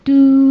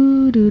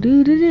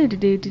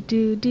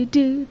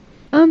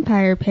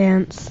Umpire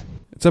Pants.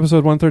 It's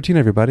episode 113,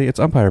 everybody. It's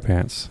Umpire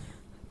Pants.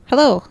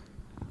 Hello.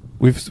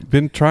 We've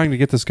been trying to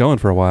get this going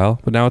for a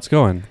while, but now it's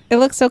going. It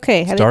looks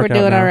okay. I think dark we're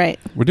doing out now. all right.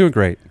 We're doing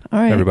great, All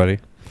right. everybody.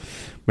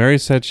 Mary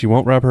said she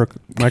won't rub her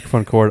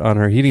microphone cord on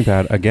her heating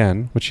pad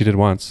again, which she did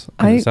once.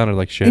 And it sounded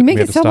like shit. You make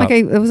We it had to sound stop.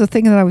 like it was a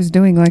thing that I was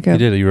doing. Like You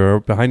did. You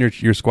were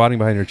you're squatting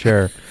behind your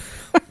chair,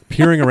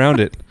 peering around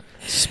it,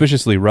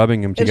 suspiciously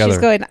rubbing them And together.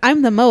 she's going,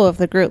 I'm the Mo of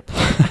the group.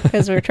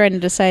 Because we're trying to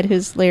decide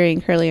who's Larry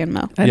and Curly and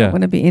Mo. I Yeah. don't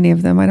want to be any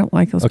of them. I don't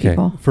like those Okay,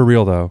 people. for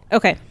real though.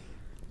 Okay.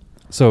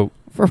 So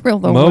For real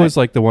though. Mo what? is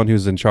like the one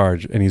who's in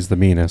charge, and he's the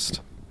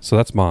meanest. So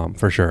that's Mom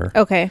for sure.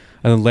 Okay.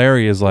 And then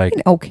Larry is like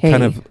okay.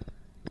 kind of.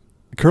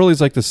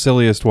 Curly's like the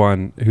silliest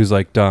one who's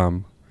like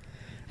dumb,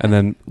 and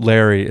then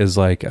Larry is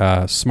like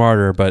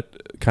smarter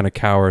but kind of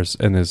cowers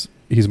and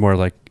he's more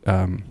like I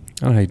don't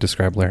know how you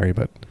describe Larry,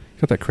 but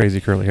he's got that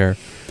crazy curly hair.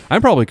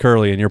 I'm probably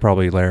Curly and you're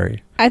probably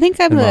Larry. I think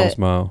I'm And Mom's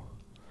Mo.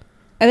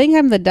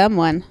 the dumb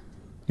one.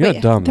 You're Wait,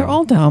 not dumb. They're though.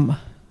 all dumb.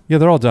 Yeah,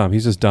 they're all dumb.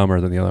 He's just dumber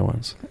than the other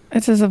ones.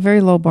 It's just a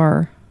very low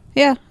bar.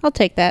 Yeah, I'll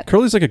take that.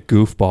 Curly's like a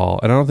goofball,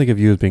 and I don't think of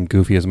you as being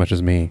goofy as much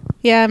as me.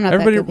 Yeah, I'm not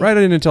Everybody, that goofy. write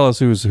in and tell us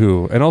who's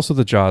who, and also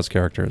the Jaws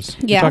characters.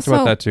 We Yeah, talked about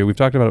so- that too. We've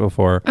talked about it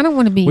before. I don't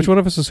want to be. Which one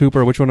of us is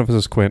Hooper? Which one of us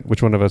is Quint?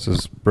 Which one of us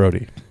is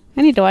Brody?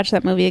 I need to watch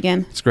that movie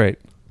again. It's great.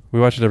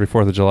 We watch it every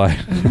 4th of July.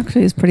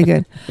 Actually, it's pretty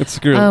good. It's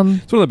good.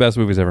 It's one of the best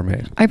movies ever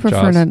made. I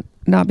prefer Jaws. to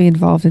not be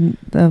involved in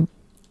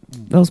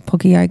those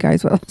pokey eye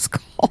guys. What was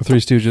called? Three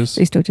Stooges.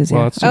 Three Stooges.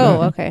 Well, Yeah. that's too Oh,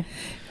 bad. okay.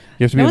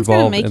 You have to No be one's going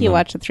to involved make in you them.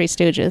 watch the Three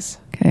Stooges.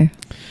 Okay.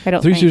 I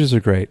don't Three think. Stooges are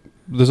great.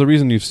 There's a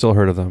reason you've still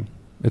heard of them.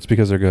 It's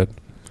because they're good.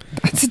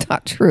 That's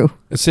not true.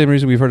 It's the same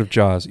reason we've heard of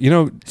Jaws. You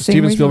know,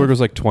 Steven reason. Spielberg was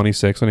like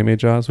 26 when he made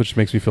Jaws, which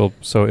makes me feel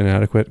so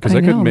inadequate because I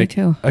I couldn't know, me make.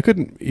 too. I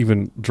couldn't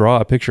even draw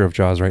a picture of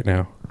Jaws right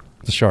now.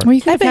 The shark. Well,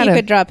 you could I have bet had you a.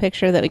 could draw a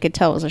picture that we could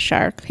tell was a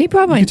shark. He You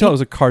probably. could tell it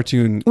was a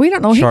cartoon. We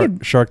don't know. He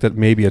Shark that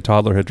maybe a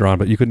toddler had drawn,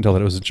 but you couldn't tell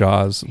that it was a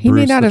Jaws. He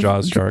Bruce may not the have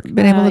Jaws shark.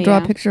 been able to draw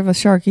yeah. a picture of a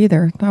shark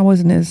either. That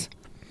wasn't his.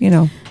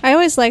 I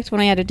always liked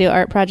when I had to do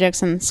art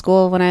projects in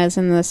school when I was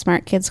in the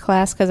Smart Kids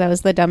class because I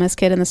was the dumbest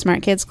kid in the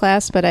Smart Kids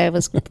class, but I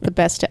was the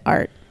best at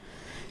art.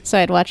 So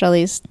I'd watch all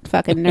these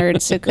fucking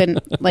nerds who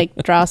couldn't like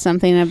draw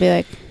something, and I'd be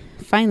like,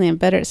 finally, I'm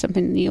better at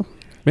something than you.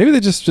 Maybe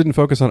they just didn't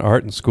focus on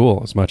art in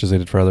school as much as they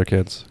did for other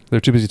kids. They're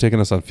too busy taking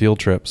us on field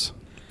trips.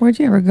 Where'd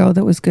you ever go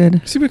that was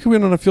good? See, we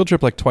went on a field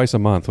trip like twice a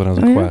month when I was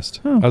in Oh, yeah?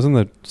 Quest. Oh. I was in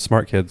the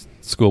smart kids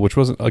school, which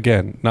wasn't,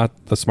 again,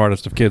 not the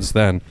smartest of kids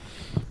then.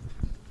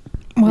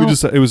 Well,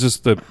 It was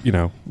just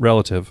the,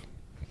 relative.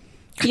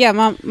 Yeah,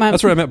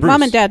 That's where I met Bruce.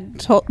 Mom and Dad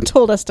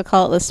told us to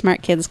call it the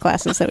Smart Kids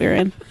classes that we were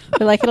in.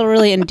 They're like, it'll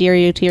really endear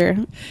you to your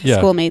Yeah.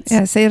 schoolmates.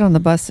 yeah, say it on the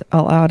bus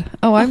out loud.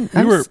 Oh,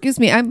 excuse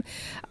me.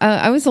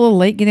 I was a little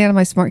late getting out of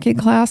my smart kid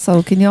class,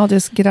 so can y'all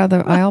just get out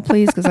of the aisle,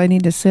 please? Because I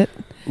need to sit.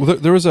 Well,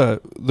 there was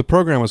the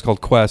program was called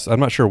Quest. I'm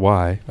not sure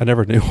why. I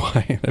never knew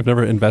why. I've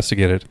never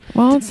investigated.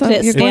 Well, it's Did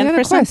it you're going stand on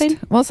for a quest. something?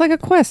 Well, it's like a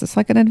quest. It's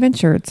like an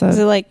adventure. It's Is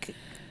it a like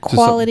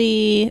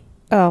quality?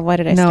 Oh, why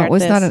did I no. start It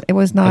was this? not. It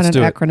was not Let's an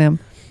do it. acronym.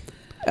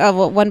 Oh,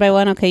 well, one by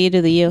one. Okay, you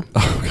do the U.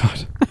 Oh,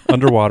 God.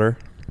 Underwater.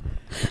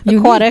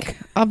 Aquatic. Unique,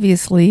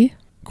 obviously.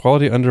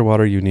 Quality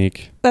underwater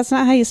unique. That's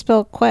not how you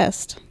spell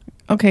quest.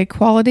 Okay,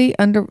 quality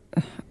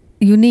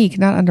unique,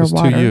 not There's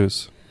underwater. two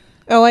U's.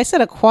 Oh, I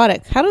said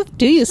aquatic. How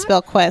do you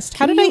spell quest?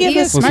 How Can did I you get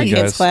this even- Smart Listen,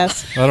 Kids guys,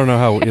 class? I don't know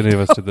how any of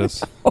us did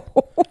this.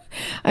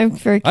 I'm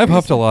very. I've curious.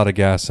 huffed a lot of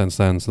gas since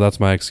then, so that's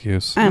my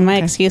excuse. My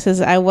Okay. excuse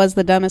is I was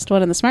the dumbest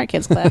one in the Smart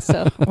Kids class.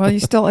 So Well, you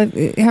still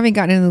haven't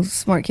gotten into the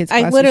smart kids.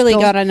 I class. literally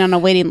You're got still- on a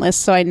waiting list,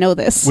 so I know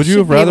this. Would you Should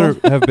have be rather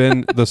able- have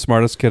been the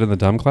smartest kid in the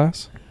dumb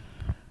class?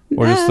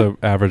 Or just Nah.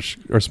 the average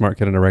or smart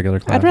kid in a regular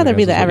class? I'd rather I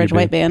be guess the is what average you'd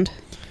be. white band.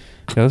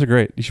 Yeah, those are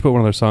great. You should put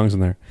one of their songs in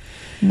there.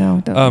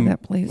 No, don't do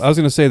that, please. I was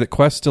going to say that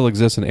Quest still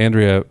exists, and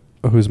Andrea,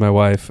 who's my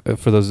wife,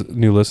 for those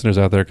new listeners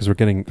out there, because we're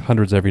getting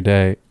hundreds every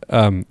day.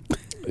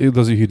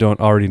 Those of you who don't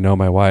already know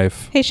my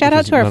wife. Hey, shout which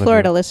out is to our none of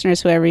Florida you.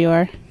 listeners, whoever you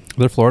are.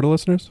 They're Florida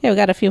listeners? Yeah, we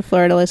got a few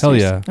Florida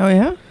listeners. Hell yeah. Oh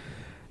yeah.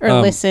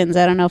 Or listens.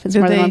 I don't know if it's Did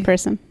more than they- one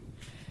person.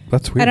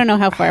 That's weird. I don't know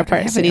how far Do they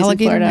apart have an cities in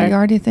alligator Florida in are. their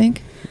yard, do you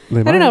think?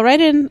 They I don't might. know.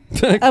 Write in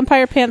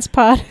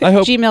umpirepantspod I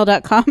hope-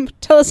 gmail.com.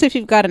 Tell us if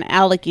you've got an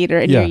alligator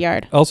in your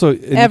yard. Also,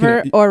 and you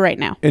Ever can- or right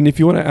now. and if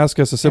you want to ask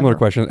us a similar Ever.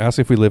 question, ask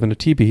if we live in a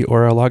teepee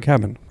or a log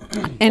cabin.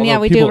 And yeah,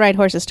 Although we people- do ride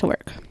horses to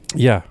work.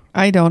 Yeah,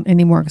 I don't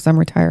anymore because I'm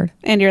retired.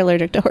 And you're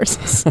allergic to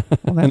horses.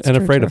 Well, and that's true,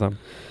 afraid too. of them.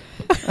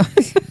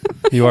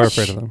 You are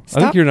afraid of them. I think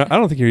Stop. you're not. I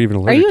don't think you're even Are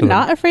allergic you to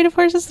not them. afraid of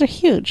horses? They're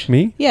huge.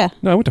 Me? Yeah.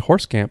 No, I went to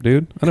horse camp,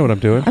 dude. I know what I'm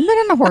doing. I've been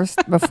on a horse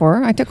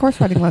before. I took horse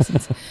riding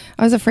lessons.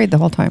 I was afraid the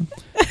whole time.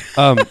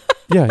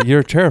 Yeah,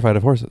 you're terrified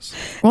of horses.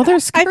 Well, they're I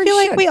scary. feel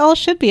like shit. we all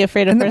should be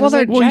afraid of And horses. well,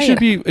 They're Well, you should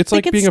giant. be. It's They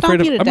like could being stomp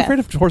afraid of. you to I'm death. afraid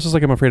of horses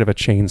like I'm afraid of a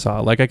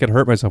chainsaw. Like I could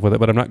hurt myself with it,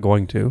 but I'm not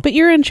going to. But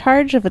you're in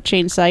charge of a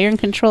chainsaw. You're in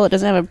control. It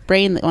doesn't have a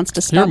brain that wants to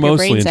You're stomp your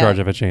mostly brains in charge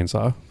out. of a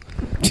chainsaw.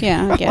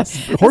 Yeah, I guess.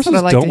 Horses what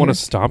I like don't to want to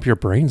hear. stomp your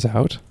brains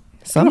out.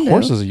 Some What kind of do.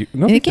 horses are you?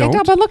 No, And they you can't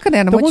don't. tell by looking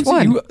at them which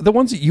one. The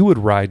ones that you would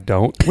ride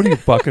don't. What are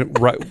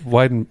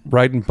you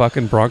riding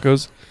bucking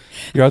Broncos?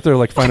 You're out there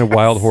like finding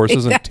wild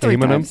horses and Say that 3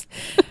 taming them. times.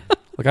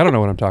 Like I don't know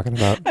what I'm talking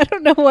about. I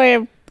don't know why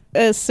I'm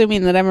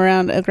assuming that I'm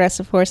around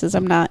aggressive horses.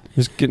 I'm not.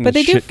 Just getting But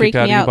they do shit freak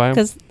kicked me out out of you by 'em.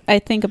 because I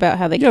think about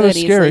how they Yeah, could they're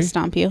easily scary.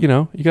 stomp you. You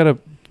know, you got to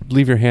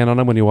leave your hand on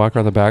them when you walk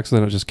around the back, so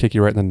then it'll just kick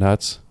you right in the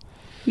nuts.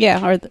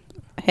 Yeah, or the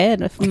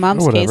head, if in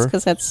mom's Or case, whatever.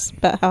 because that's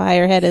about how high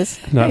her head is.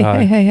 Not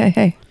hey, high.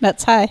 hey.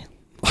 Nuts high.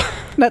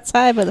 Nuts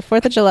high by the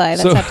 4th of July.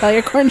 That's So- how tall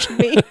your corn should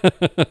be.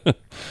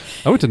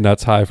 I went to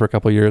Nuts High for a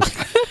couple of years.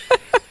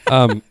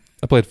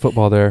 I played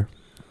football there.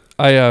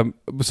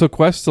 So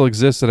Quest still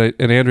exists, and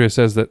Andrea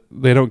says that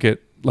they don't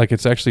get like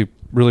it's actually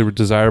really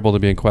desirable to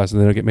be in Quest,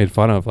 and they don't get made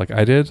fun of like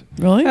I did.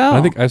 Really? Oh.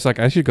 I think I was like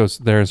I should go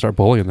there and start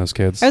bullying those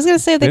kids. I was going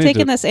to say, they're They need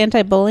taking to- this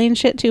anti-bullying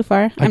shit too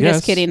far. I I'm guess.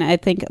 just kidding. I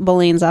think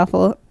bullying's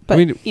awful. But,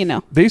 I mean, you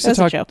know, They used that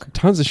to was a talk joke.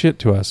 tons of shit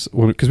to us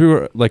because we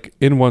were like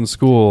in one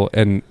school,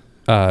 and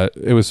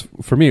it was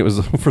for me. It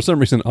was for some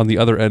reason on the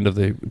other end of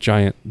the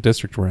giant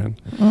district we're in,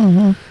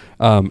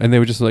 Mm-hmm. and they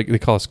would just like they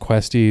call us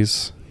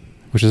Questies,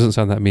 which doesn't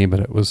sound that mean,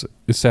 but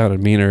it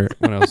sounded meaner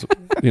when I was I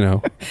was When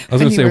going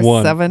to you say were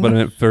 1, 7. but I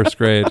meant first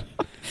grade.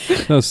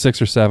 No,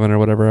 6 or 7 or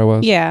whatever I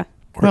was. Yeah.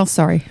 Well,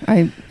 sorry.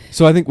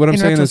 So I think what I'm In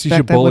saying is you should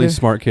retrospect, I bully would've-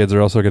 smart kids,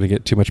 or else they're going to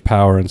get too much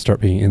power and start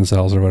being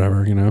incels or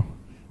whatever, you know?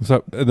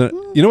 So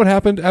you know what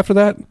happened after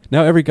that?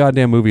 Now every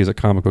goddamn movie is a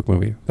comic book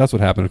movie. That's what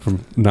happened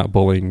from not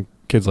bullying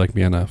kids like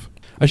me enough.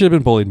 I should have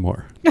been bullied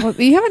more. Well,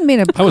 you haven't made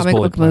a I was comic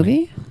bullied book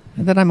movie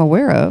that I'm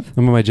aware of.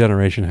 I mean, my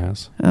generation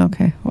has.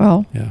 Okay.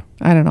 Well, Yeah.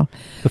 I don't know.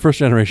 The first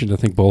generation to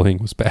think bullying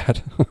was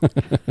bad.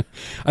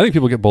 I think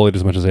people get bullied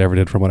as much as they ever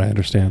did from what I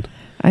understand.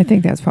 I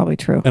think that's probably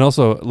true. And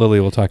also, Lily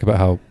will talk about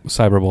how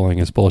cyberbullying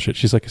is bullshit.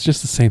 She's like, it's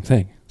just the same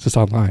thing. It's just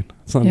online.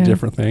 It's not Yeah. a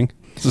different thing.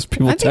 It's just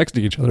people I think-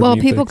 texting each other. Well,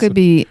 mean people things. could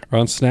be Or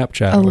on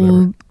Snapchat or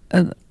whatever.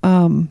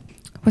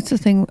 what's the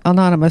thing?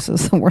 Anonymous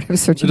is the word I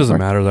was searching It doesn't for.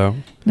 matter, though.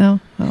 No.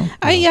 Oh.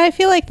 I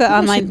feel like the People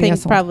online should be thing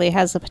assholes. probably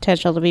has the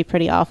potential to be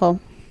pretty awful.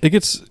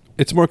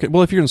 It's more,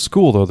 well, if you're in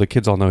school, though, the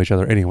kids all know each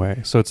other anyway.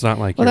 So it's not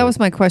like, Well, that was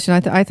my question.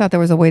 I thought there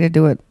was a way to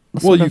do it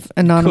Well, sort you of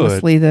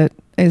anonymously that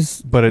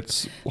is. but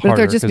it's But harder. if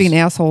they're just 'cause- being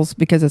assholes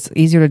because it's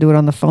easier to do it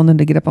on the phone than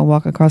to get up and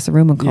walk across the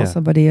room and call Yeah.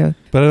 somebody a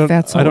But I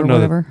fatso don't or know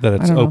whatever. that I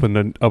it's don't know.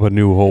 opened up a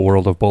new whole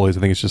world of bullies. I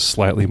think it's just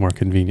slightly more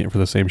convenient for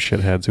the same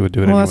shitheads who would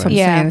do it Well, that's what I'm anyway.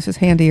 Yeah. saying. It's just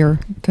handier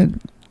to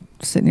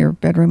sit in your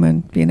bedroom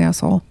and be an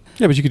asshole.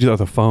 Yeah, but you could do that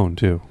with a phone,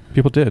 too.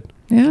 People did.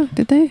 Yeah,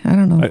 did they? I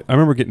don't know. I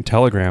remember getting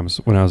telegrams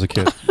when I was a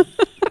kid,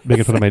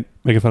 making fun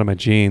of my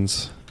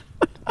jeans.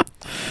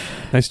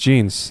 Nice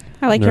jeans.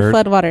 I like your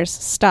Nerd. floodwaters.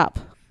 Stop.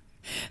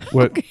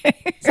 What Is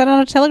that on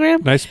a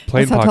telegram? nice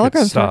plane That's how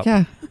pockets. telegrams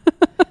work.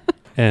 Stop. Yeah,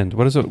 End.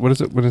 What is it? What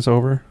is it when it's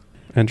over?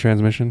 End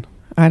transmission.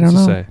 I don't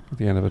What's know. it say at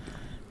the end of it?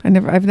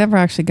 I've never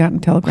actually gotten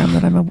a telegram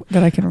that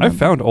that I can remember. I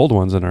found old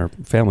ones in our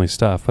family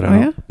stuff, but Oh I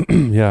yeah,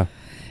 don't. Yeah,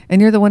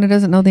 and you're the one who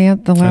doesn't know the I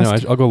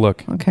last. know. I'll go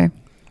look. Okay,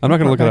 I'm not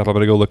going to look it Report up. I'm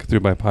going to go look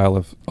through my pile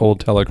of old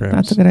telegrams.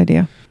 that's a good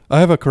idea. I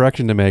have a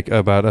correction to make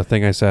about a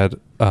thing I said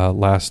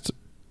last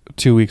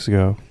 2 weeks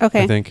ago.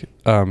 Okay. I think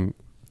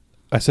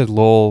I said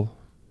Lowell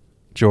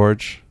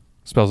George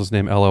spells his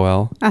name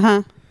LOL.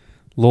 Uh-huh.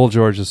 Lowell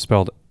George is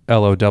spelled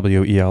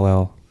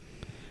LOWELL,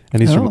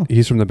 and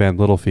he's from the band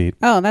Little Feat.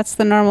 Oh, that's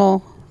the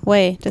normal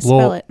way to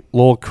spell it.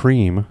 Lowell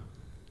Cream,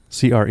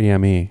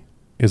 CREME,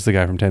 is the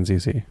guy from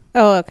 10cc.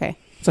 Oh, okay.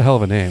 It's a hell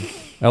of a name.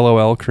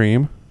 LOL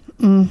Cream.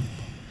 Mm.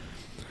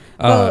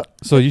 Well-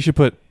 So you should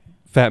put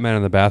Fat Man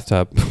in the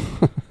Bathtub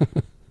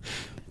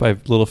by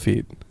Little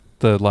Feat,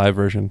 the live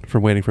version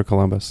from Waiting for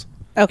Columbus.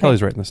 Okay.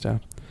 Kelly's writing this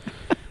down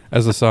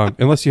as a song,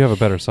 unless you have a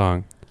better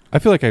song. I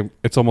feel like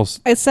it's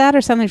almost, It's that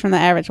or something from the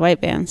Average White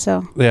Band,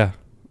 so. yeah.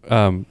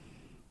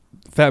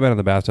 Fat Man in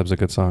the Bathtub's a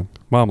good song.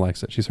 Mom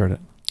likes it. She's heard it.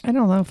 I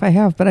don't know if I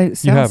have, but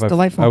it You have. sounds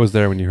delightful. I was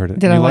there when you heard it.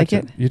 Did You I liked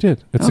like it? You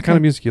did. It's the kind Okay.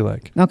 of music you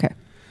like. Okay,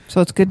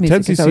 so it's good music.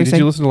 Is that 10cc, what you're did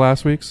saying? you listen to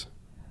last week's?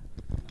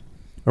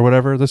 Or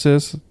whatever this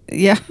is?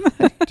 Yeah,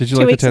 Did you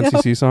 2 like the weeks ago?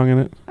 10cc song in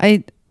it?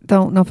 I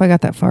don't know if I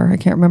got that far. I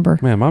can't remember.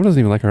 Man, Mom doesn't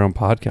even like her own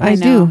podcast. I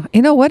know. do.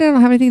 You know what? I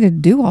don't have anything to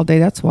do all day.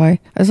 That's why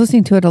I was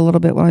listening to it a little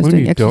bit when I was What do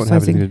you doing mean you don't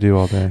have anything exercising. to do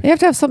all day? You have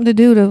to have something to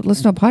do to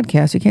listen to a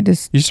podcast. You can't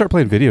just You should start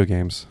playing video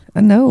games.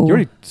 no. You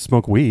already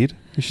smoke weed.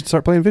 You should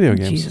start playing video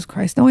games. Jesus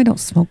Christ! No, I don't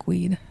smoke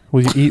weed.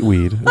 Well, you eat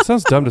weed. It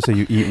sounds dumb to say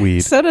you eat weed,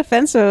 So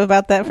defensive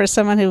about that for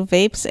someone who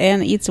vapes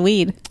and eats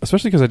weed.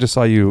 especially because I just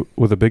saw you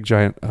with a big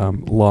giant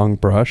long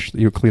brush that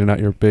you were cleaning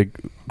out your big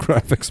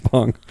graphics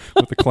bong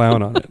with a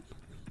clown on it.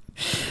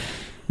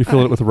 You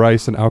fill it with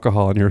rice and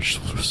alcohol, and you're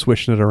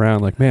swishing it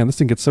around like, man, this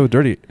thing gets so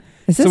dirty.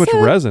 Is So this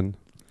much resin.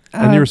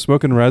 And you were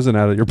smoking resin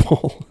out of your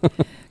bowl.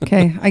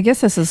 okay? I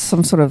guess this is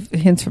some sort of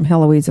hints from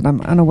Heloise that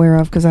I'm unaware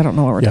of because I don't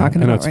know what we're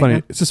talking I know, about it's right funny.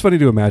 now. It's just funny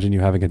to imagine you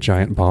having a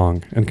giant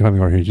bong and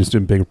coming over here just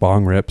doing big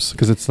bong rips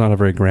because it's not a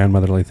very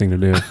grandmotherly thing to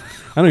do.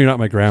 I know you're not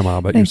my grandma,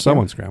 but you're Thank you.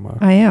 someone's grandma.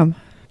 I am.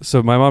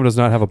 So my mom does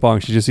not have a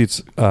bong. She just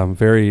eats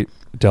very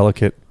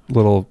delicate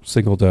little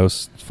single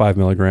dose 5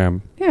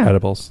 milligram Yeah.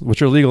 edibles,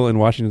 which are legal in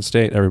Washington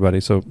State, everybody.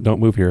 So don't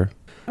move here.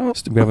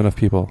 We have enough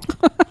people.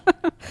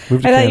 I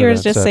thought you were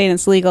just saying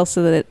it's legal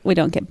so that we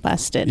don't get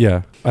busted.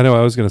 Yeah, I know.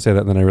 I was going to say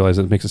that, and then I realized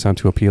it makes it sound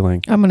too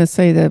appealing. I'm going to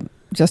say the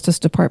Justice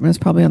Department is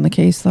probably on the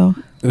case, though.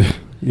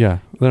 Yeah,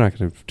 they're not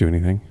going to do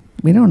anything.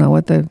 We don't know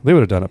what They would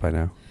have done it by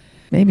now.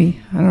 Maybe.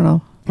 I don't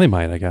know. They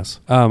might, I guess.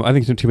 I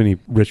think too many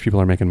rich people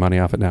are making money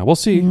off it now. We'll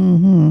see.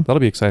 Mm-hmm. That'll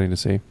be exciting to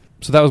see.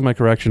 So that was my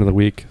correction of the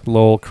week.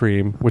 Lowell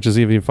Cream, which is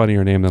even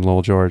funnier name than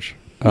Lowell George.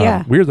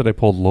 Yeah. Weird that I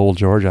pulled Lowell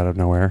George out of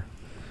nowhere.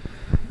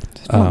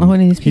 Don't know who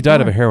any of these He people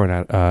died of are. a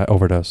heroin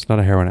overdose, not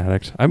a heroin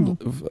addict.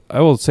 I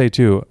will say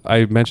too,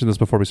 I mentioned this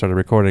before we started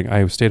recording.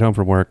 I stayed home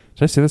from work.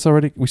 Did I say this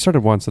already? We started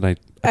once and I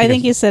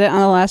think you said it on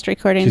the last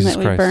recording Jesus that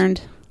we Christ.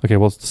 burned. Okay,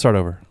 well, let's start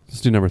over. Let's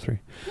do number 3.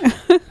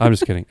 I'm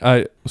just kidding.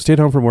 I stayed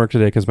home from work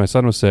today because my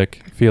son was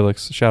sick.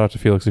 Felix, shout out to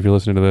Felix if you're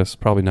listening to this.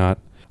 Probably not.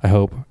 I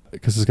hope,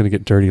 because it's going to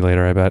get dirty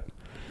later, I bet.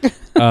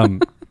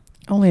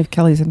 Only if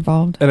Kelly's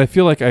involved. And I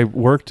feel like I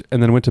worked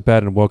and then went to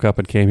bed and woke up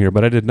and came here,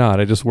 but I did not.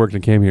 I just worked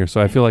and came here.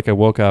 So I feel like I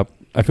woke up.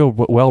 I feel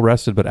well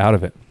rested, but out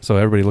of it. So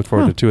everybody look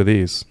forward to 2 of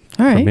these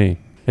All right. from me.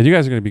 And you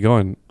guys are going to be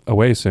going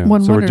away soon.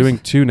 One so wonders. we're doing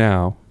 2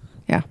 now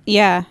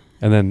Yeah.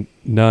 and then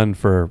none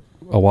for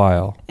a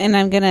while. And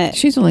I'm going to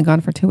She's only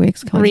gone for 2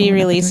 weeks. Kelly's only gone for 2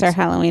 re-release our weeks.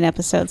 Halloween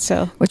episode.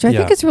 So Which I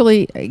think is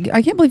really...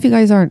 I can't believe you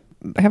guys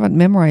haven't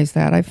memorized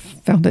that. I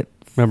found it...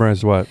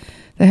 Memorized what?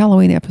 The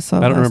Halloween episode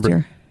I don't last remember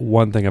year.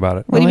 one thing about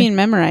it. what do you Really? mean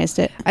memorized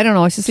it? I don't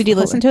know. It's just... Did you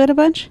listen to it a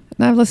bunch?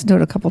 I've listened to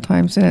it a couple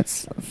times, and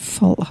it's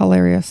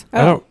hilarious.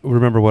 I don't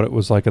remember what it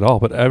was like at all,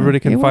 but everybody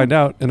can You find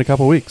out in a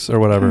couple weeks or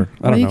whatever.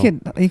 I don't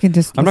know. You can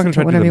just... I'm not going to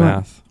try to do whatever the you want.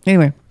 math.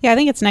 Anyway. Yeah, I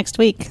think it's next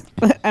week.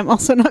 I'm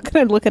also not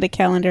going to look at a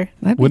calendar.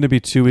 Wouldn't it be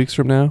 2 weeks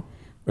from now?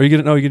 Or you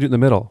can do it in the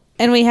middle.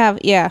 And we have,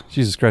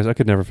 Jesus Christ, I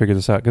could never figure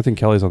this out. Good thing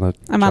Kelly's on the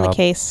I'm on the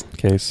case.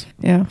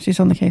 Yeah, she's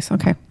on the case.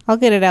 Okay. I'll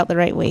get it out the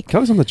right week.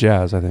 Kelly's on the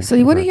jazz, I think. So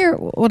you want to hear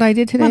what I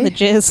did today? On the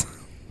jizz.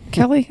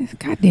 Kelly?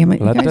 God damn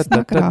it. You guys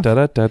knock it off.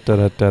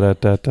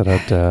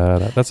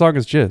 That song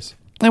is jizz.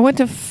 I went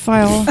to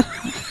file...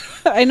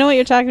 I know what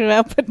you're talking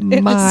about, but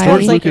it My- George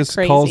sounds like you're Lucas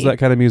crazy. calls that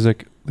kind of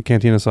music the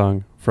Cantina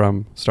song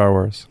from Star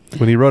Wars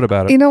when he wrote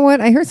about it. You know what?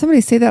 I heard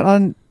somebody say that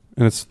on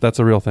And that's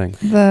a real thing.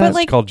 But It's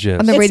like, called jizz.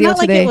 on the it's radio not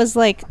like today. it was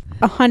like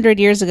 100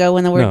 years ago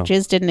when the word No.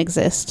 jizz didn't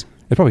exist.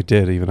 It probably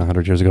did even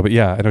 100 years ago. But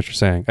yeah, I know what you're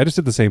saying. I just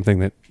did the same thing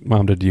that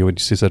Mom did to you when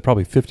she said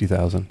probably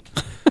 50,000.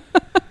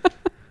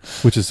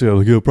 Which is,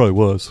 it probably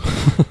was.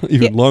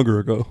 Even longer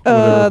ago.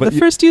 Whatever. But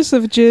first use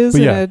of jizz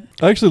But yeah,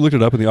 I actually looked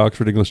it up in the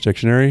Oxford English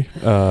Dictionary.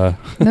 No,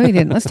 you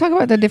didn't. Let's talk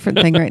about the different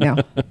thing right now.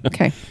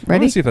 Okay. I want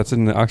Ready? to see if that's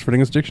in the Oxford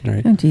English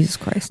Dictionary. Oh, Jesus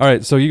Christ. All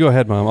right, so you go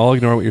ahead, Mom. I'll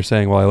ignore what you're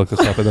saying while I look this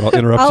up, and then I'll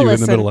interrupt I'll you in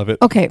listen. the middle of it.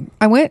 Okay.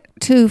 I went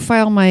to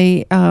file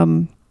my,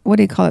 what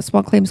do you call it?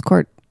 Small claims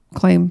court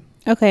claim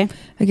Okay.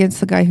 against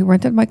the guy who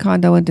rented my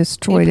condo and You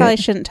destroyed probably it.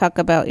 shouldn't talk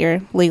about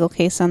your legal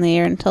case on the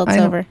air until it's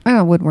over.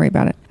 I wouldn't worry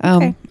about it.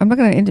 Okay. I'm not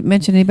going to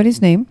mention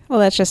anybody's name. Well,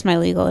 that's just my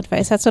legal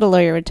advice. That's what a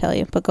lawyer would tell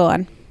you, but go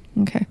on.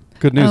 Okay.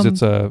 Good news,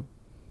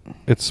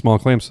 it's small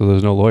claims, so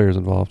there's no lawyers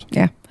involved.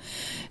 Yeah.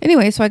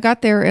 Anyway, so I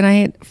got there and I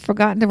had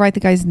forgotten to write the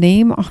guy's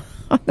name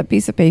on the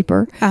piece of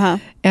paper. Uh-huh.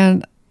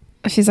 And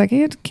she's like,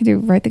 hey, can you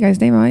write the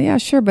guy's name? I'm like, yeah,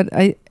 sure. But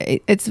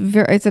it's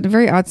a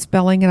very odd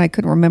spelling and I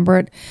couldn't remember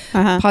it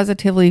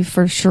positively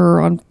for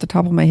sure on the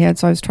top of my head.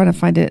 So I was trying to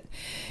find it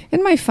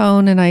in my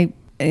phone and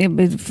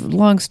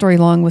long story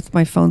long with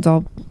my phone's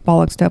all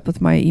bollocksed up with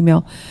my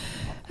email.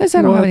 I said,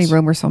 I don't have any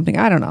room or something.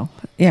 I don't know.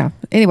 Yeah.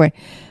 Anyway,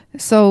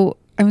 so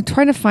I'm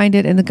trying to find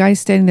it and the guy's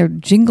standing there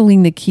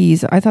jingling the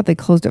keys. I thought they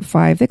closed at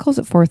 5. They closed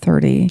at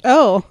 4:30.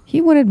 Oh. He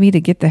wanted me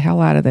to get the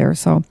hell out of there.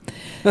 So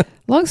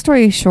long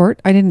story short,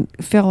 I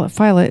didn't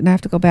file it and I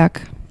have to go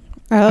back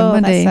on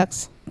Monday. That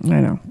sucks. I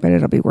know, but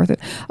it'll be worth it.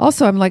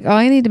 Also, I'm like,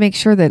 I need to make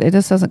sure that it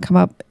just doesn't come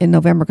up in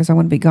November because I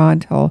want to be gone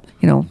till,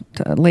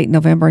 late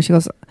November. And she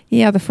goes,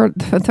 yeah,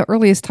 the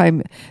earliest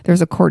time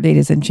there's a court date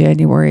is in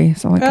January.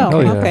 So I'm like, Oh,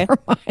 okay. yeah. okay. Never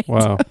mind.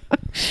 Wow.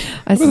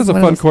 This This is a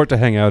one of fun those- court to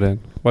hang out in.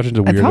 Watching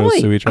the I weirdos probably-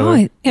 sue each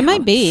other. It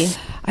might be.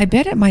 I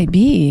bet it might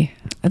be.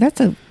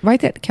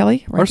 Write that,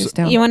 Kelly. Write this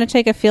down. You want to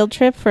take a field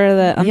trip for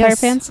the umpire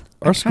Yes. fans?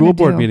 Our I school kinda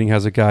board do. meeting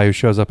has a guy who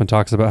shows up and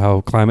talks about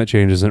how climate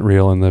change isn't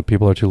real and the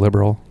people are too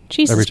liberal.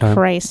 Jesus Every time.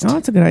 Christ. Oh,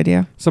 that's a good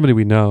idea. Somebody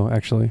we know,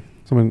 actually.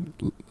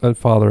 A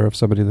father of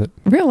somebody that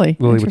Really?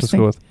 Lily went to Interesting.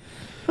 school with.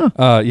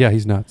 Huh. Yeah,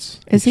 he's nuts.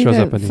 Is he shows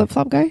the up and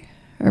flip-flop guy?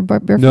 Or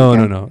barefoot No,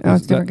 guy? no, no. Oh,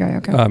 it's a different guy.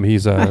 Okay.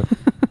 He's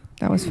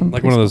that was from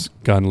like one of preschool. those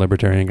gun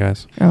libertarian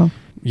guys. Oh.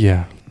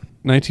 Yeah.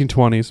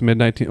 1920s,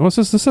 mid-19... Well,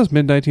 this says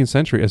mid-19th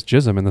century as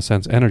jism in the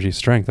sense energy,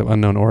 strength of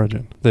unknown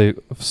origin. The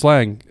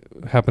slang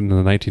happened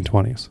in the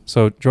 1920s.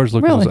 So George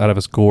Lucas was Really? out of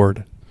his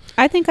gourd.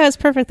 I think I was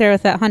perfect there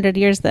with that 100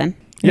 years then.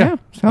 Yeah.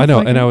 sounds I know.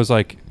 like And it. I was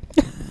like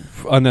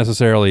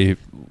unnecessarily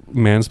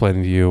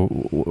mansplaining to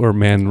you or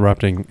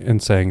man-rupting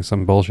and saying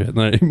some bullshit. And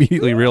then I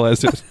immediately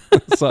realized it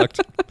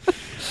sucked.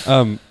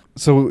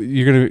 So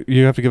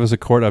you have to give us a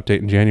court update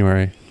in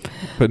January,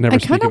 but never I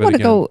speak kind of of it want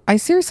to again. go. I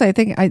seriously, I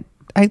think I'd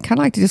kind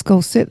of like to just go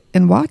sit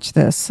and watch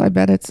this. I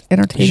bet it's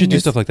entertaining. You should do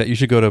as- stuff like that. You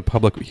should go to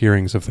public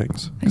hearings of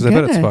things because I I'm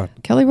bet it's gonna. fun.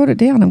 Kelly wrote it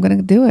down. I'm going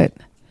to do it.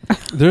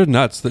 They're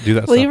nuts that do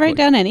that Will stuff. you write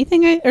down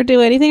anything or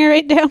do anything I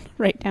write down?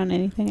 Write down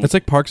anything. It's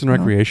like Parks and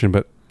Recreation,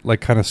 but like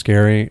kind of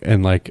scary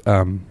and like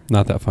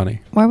not that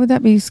funny. Why would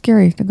that be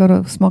scary to go to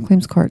a small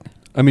claims court?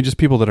 I mean, just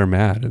people that are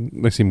mad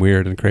and they seem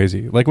weird and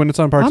crazy. Like when it's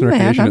on Parks I'm and mad.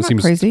 Recreation, I'm it not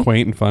seems crazy.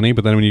 quaint and funny.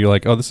 But then when you're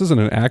like, oh, this isn't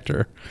an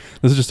actor.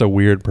 This is just a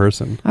weird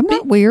person. I'm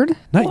not weird.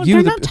 Not Well, you.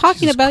 they're not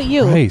talking Jesus about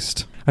you.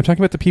 Christ. I'm talking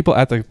about the people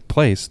at the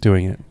place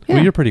doing it. Yeah.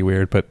 Well, you're pretty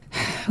weird, but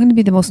I'm going to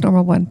be the most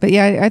normal one. But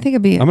yeah, I think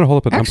it'd be. I'm going to hold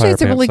up an Actually, umpire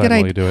it's a really pants good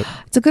sign while idea. you do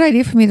it. It's a good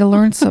idea for me to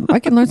learn some. I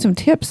can learn some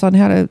tips on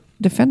how to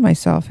defend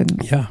myself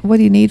and Yeah. what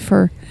do you need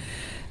for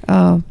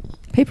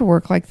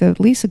paperwork, like the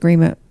lease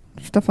agreement,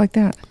 stuff like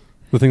that.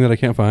 The thing that I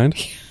can't find?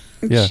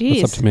 Yeah,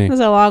 Jeez, that's up to me. There's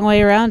a long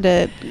way around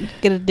to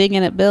get a dig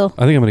in it, Bill.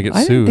 I think I'm going to get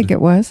I sued. didn't think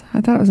it was.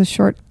 I thought it was a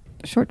short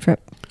trip.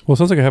 Well, it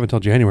sounds like I have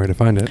until January to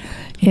find it.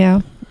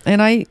 Yeah,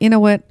 and you know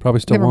what? Probably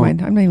still Never won't.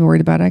 mind. I'm not even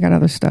worried about it. I got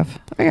other stuff.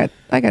 I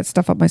got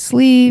stuff up my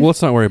sleeve. Well,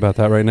 let's not worry about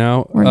that right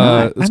now. We're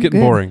not. It's I'm getting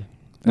good. boring,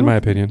 in Oh. my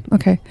opinion.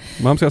 Okay.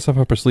 Mom's got stuff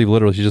up her sleeve.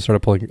 Literally, she just started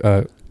pulling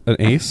an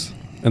ace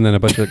and then a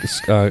bunch of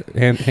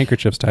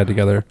handkerchiefs tied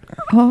together.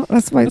 Oh,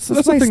 that's my. That's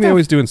the thing they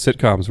always do in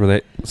sitcoms,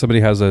 where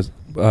somebody has a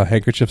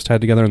handkerchiefs tied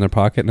together in their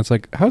pocket, and it's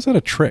like, how's that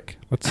a trick?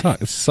 That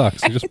sucks. It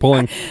sucks. You're just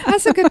pulling.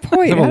 That's a good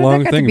point. You have How a did long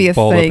that got to thing be a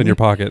balled up thing? in your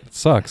pocket. It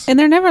sucks. And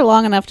they're never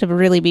long enough to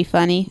really be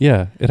funny.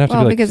 Yeah, it'd have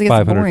to be because like it gets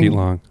 500 boring. feet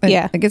long.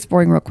 Yeah. It gets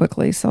boring real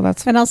quickly. So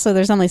that's And also,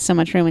 there's only so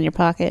much room in your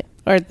pocket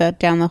or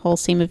down the whole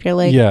seam of your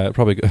leg. Yeah, it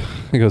probably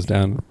it goes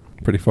down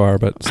pretty far,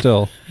 but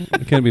still,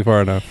 it can't be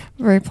far enough.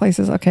 very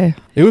places. Okay.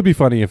 It would be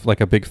funny if like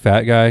a big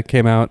fat guy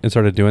came out and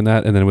started doing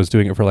that and then was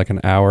doing it for like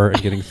an hour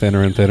and getting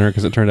thinner and thinner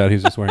because it turned out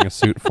he's just wearing a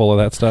suit full of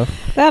that stuff.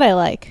 That I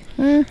like.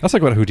 That's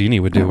like what Houdini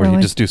would do, Not where he'd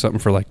really. just do something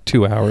for like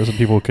 2 hours and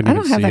people couldn't I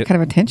even don't have see that it.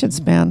 kind of attention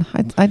span.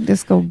 I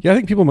just go. Yeah, I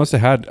think people must have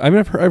had. I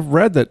mean, I've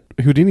read that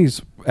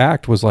Houdini's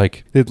act was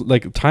like they'd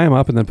like tie him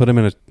up and then put him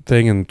in a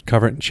thing and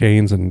cover it in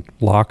chains and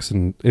locks,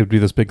 and it would be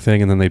this big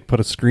thing, and then they'd put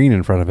a screen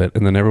in front of it,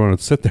 and then everyone would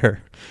sit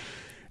there,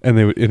 and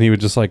he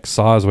would just like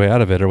saw his way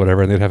out of it or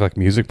whatever, and they'd have like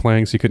music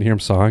playing so you couldn't hear him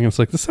sawing. And it's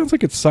like, this sounds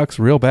like it sucks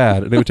real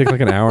bad, and it would take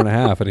like an hour and a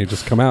half, and he'd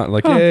just come out and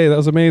like, hey, that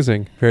was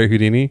amazing, very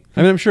Houdini.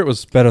 I mean, I'm sure it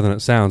was better than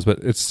it sounds, but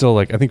it's still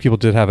like I think people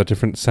did have a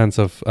different sense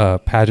of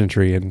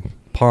pageantry and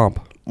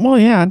pomp. Well,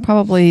 yeah, and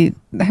probably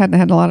hadn't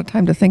had a lot of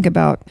time to think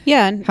about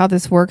Yeah, and how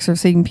this works or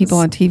seeing people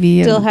on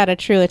TV. still and, had a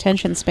true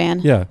attention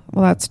span. Yeah.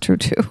 well, that's true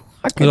too.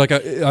 They're like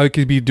I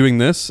could be doing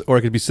this, or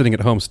I could be sitting at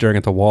home staring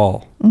at the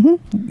wall.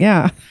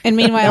 Yeah. And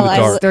meanwhile, In the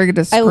dark. Staring at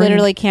a I screen.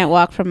 literally can't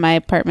walk from my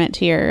apartment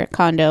to your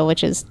condo,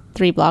 which is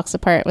 3 blocks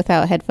apart,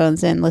 without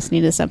headphones in,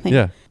 listening to something.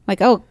 Yeah.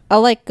 Like, oh,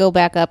 I'll like go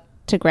back up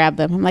to grab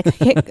them. I'm like,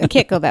 I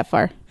can't go that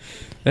far.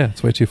 Yeah,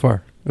 it's way too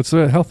far. It's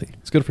healthy.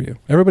 It's good for you.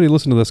 Everybody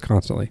listen to this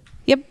constantly.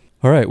 Yep.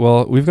 All right.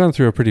 Well, we've gone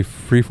through a pretty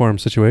freeform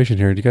situation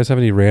here. Do you guys have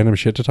any random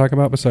shit to talk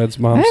about besides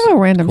I Mom's? have a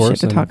random course shit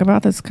to and- talk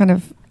about that's kind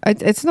of,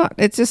 it's not,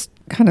 it just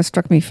kind of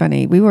struck me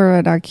funny. We were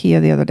at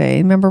IKEA the other day.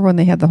 Remember when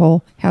they had the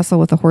whole hassle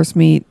with the horse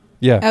meat?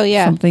 Yeah. Oh,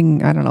 yeah.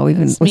 Something, I don't know,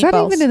 even, It's was that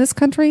meatballs. even in this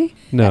country?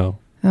 No.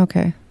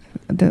 Okay.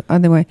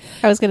 Anyway,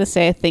 I was going to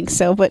say I think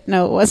so, but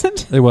no, it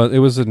wasn't. It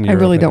was in Europe.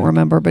 I really don't think.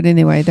 remember. But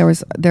anyway,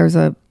 there's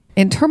a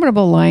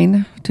interminable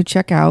line to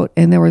check out,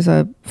 and there was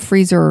a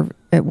freezer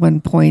at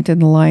one point in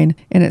the line,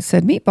 and it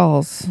said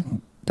meatballs.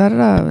 Da da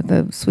da.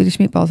 The Swedish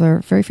meatballs are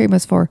very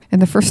famous for,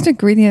 and the first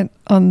ingredient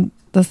on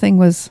the thing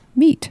was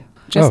meat.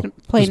 Just Oh,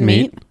 plain just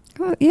meat.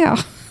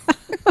 Yeah.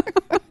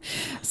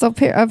 So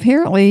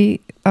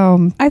apparently,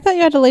 I thought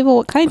you had to label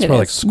what kind It's it probably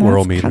like is.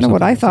 squirrel meat. Kind or of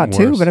what I something. thought Something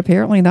too, worse. but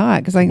apparently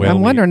not. Because Whale I'm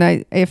meat.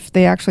 wondering if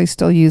they actually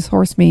still use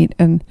horse meat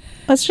and.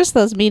 It's just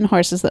those mean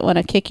horses that want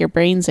to kick your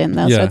brains in,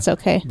 though, so Yeah. it's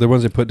okay. The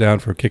ones they put down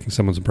for kicking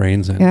someone's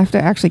brains in. You have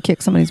to actually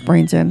kick somebody's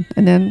brains in,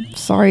 and then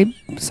sorry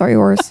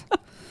horse,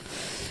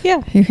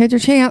 Yeah. you had your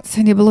chance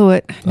and you blew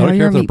it. I Now don't you're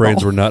care if a their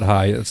brains meatball. were nut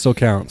high. It still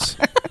counts.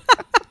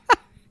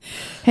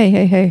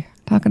 Hey,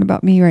 talking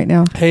about me right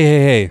now.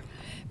 hey.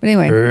 But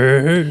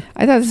anyway,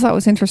 I thought it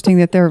was interesting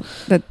that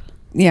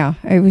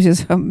it was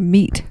just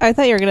meat. I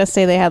thought you were going to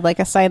say they had like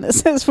a sign that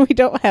says we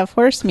don't have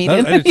horse meat I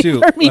in did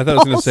too. our I thought I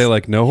was going to meatballs. say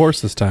like no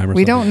horse this time or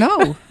We something. don't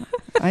know.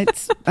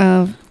 It's What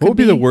could would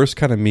be the worst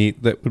kind of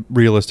meat that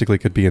realistically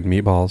could be in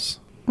meatballs?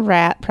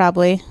 Rat,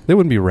 probably. There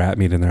wouldn't be rat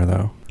meat in there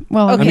though.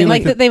 Well, Okay, mean,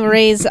 like like that they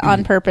raise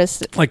on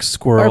purpose Like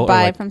squirrel. or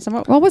buy like, from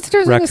somewhere. well, what's the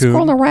difference between a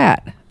squirrel and a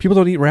rat? people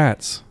don't eat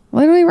rats.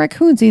 Well, they don't eat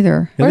raccoons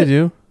either. Yeah, they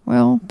do.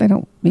 Well, they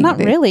don't. Not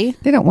really.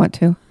 They don't want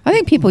to. I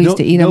think people used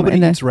to eat them. Nobody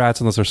in the, eats rats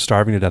unless they're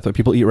starving to death, but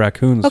people eat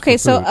raccoons. Okay, for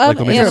so food. Like,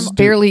 they'll make they're a stew-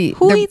 barely.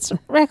 Who they're- eats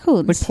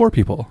raccoons? like poor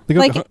people. They go,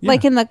 like yeah.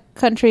 like in the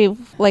country,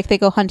 like they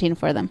go hunting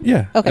for them.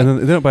 Yeah. Okay. And then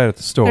they don't buy it at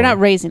the store. They're not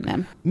raising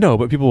them. No,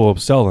 but people will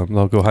sell them.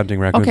 They'll go hunting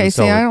raccoons. Okay, and see,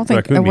 sell I don't think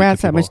raccoon a meat to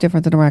rat's that much people.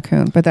 different than a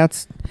raccoon, but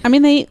that's I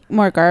mean, they eat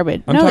more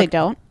garbage. I'm No, talk- they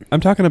don't. I'm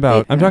talking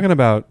about. Yeah. I'm talking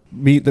about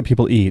meat that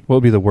people eat. What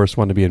would be the worst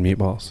one to be in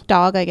meatballs?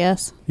 Dog, I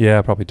guess.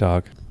 Yeah, probably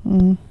dog.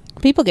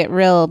 People get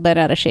real bent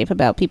out of shape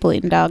about people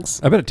eating dogs.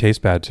 I bet it tastes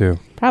bad too.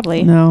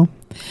 Probably. No.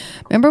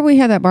 Remember we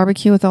had that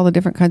barbecue with all the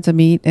different kinds of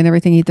meat and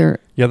everything either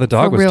Yeah, the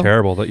dog For was real.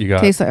 terrible that you got.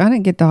 tastes like, I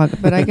didn't get dog,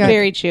 but I got,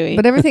 Very chewy.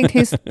 but everything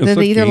tastes was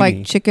so either like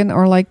gamey. chicken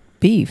or like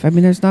beef. I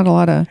mean, there's not a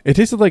lot of, It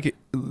tasted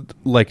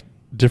like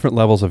different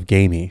levels of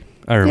gamey.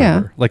 I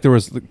remember. Yeah. Like there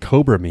was the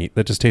cobra meat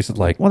that just tasted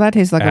like well, that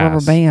tastes like a rubber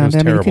ass. It band. was I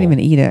mean, you couldn't terrible. even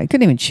eat it. I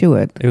couldn't even chew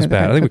it. it was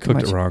bad. I think we too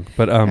cooked it much. wrong.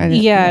 But I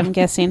didn't- Yeah, I'm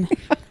guessing.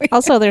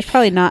 Also, there's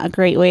probably not a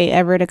great way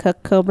ever to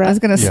cook cobra. I was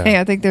going to say,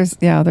 Yeah. I think there's.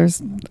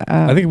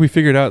 I think we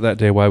figured out that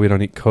day why we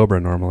don't eat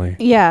cobra normally.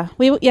 Yeah,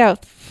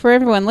 for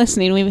everyone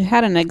listening, we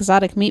had an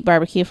exotic meat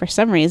barbecue for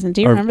some reason.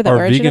 Do you remember the our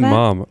origin vegan of that?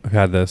 mom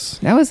had this.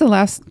 that was the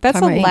last That's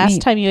time the I ate last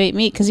meat. time you ate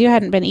meat because you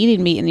hadn't been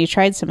eating meat and you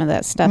tried some of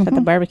that stuff at the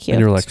Mhm. barbecue.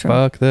 And you were That's like, true.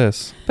 fuck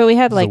this. But we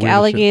had This is like the weirdest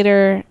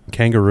alligator,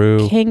 Kangaroo,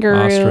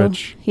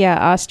 ostrich. yeah,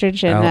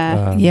 ostrich,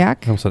 and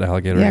Yak? I almost said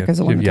alligator. Yeah, because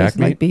the Do one you that have tasted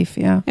yak like meat? beef.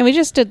 Yeah. and we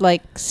just did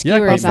like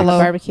skewers on the We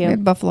barbecue.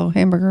 had buffalo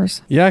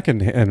hamburgers. Yak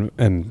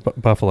and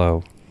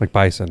buffalo, like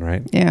bison,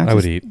 right? Yeah, I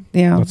would just- eat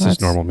Yeah, That's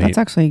just normal meat. That's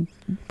actually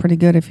pretty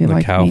good if you the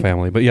like cow meat.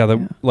 family. But yeah,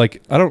 Yeah.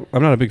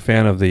 I'm not a big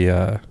fan of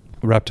the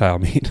reptile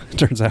meat, it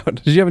turns out.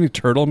 Did you have any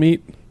turtle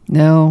meat?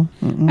 No.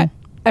 Mm-mm.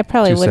 I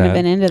probably Too wouldn't have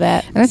sad. been into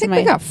that. And I think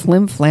we got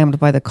flim-flammed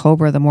by the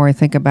cobra the more I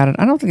think about it.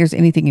 I don't think there's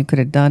anything you could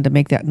have done to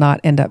make that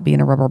not end up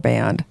being a rubber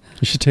band.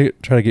 You should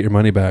try to get your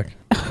money back.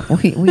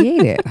 We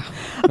ate it.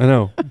 I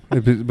know.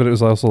 But it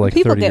was also like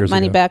people 30 get years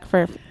money ago. back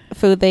for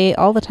food they eat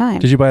all the time.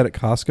 Did you buy it at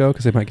Costco?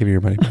 Because they might give you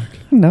your money back.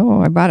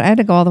 No, I had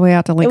to go all the way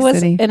out to Lake it was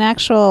City. an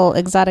actual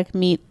exotic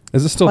meat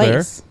Is it still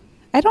place.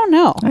 I don't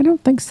know. I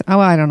don't think so. Oh,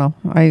 I don't know.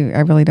 I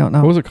really don't know.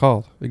 there? What was it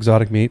called?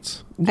 Exotic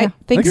Meats? Yeah. I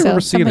think I so.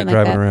 remember seeing it something like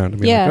driving that. around.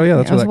 And being Yeah. like, oh yeah,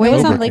 that's Yeah, where it that was It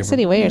was cobra on Lake came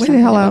City from. Way or Way something.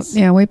 the hell It out. was-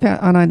 Yeah, way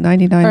on a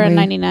 99 Or a way.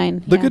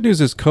 99. The yeah. good news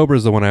is Cobra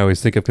is the one I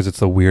always think of because it's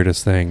the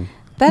weirdest thing.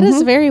 That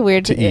is Mhm. very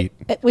weird To eat.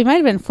 We might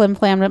have been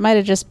flim-flammed. It might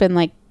have just been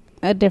like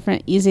a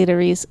different, easy to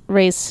raise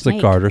It's snake.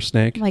 like garter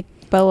snake. Like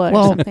boa or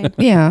Well, something.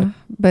 yeah,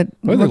 but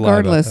Why do they lie about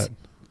regardless, that?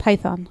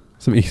 Python.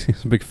 Some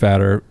big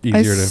fatter, I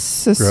easier to grow.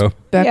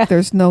 suspect Yeah.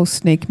 there's no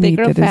snake They meat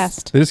grow that is.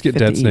 fast. They just get fit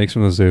to dead eat. snakes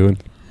from the zoo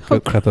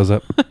and cut those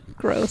up.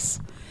 Gross.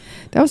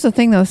 That was the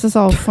thing, though. This is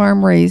all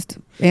farm-raised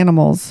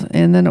animals,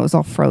 and then it was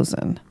all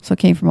frozen, so it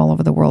came from all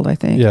over the world. I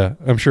think. Yeah,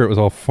 I'm sure it was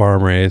all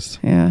farm raised.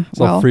 Yeah. It's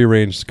all free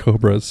range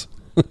cobras.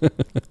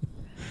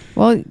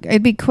 Well,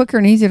 it'd be quicker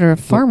and easier to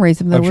farm raise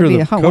them than I'm it sure would be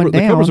the, to hunt one the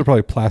down. cobras are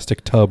probably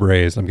plastic tub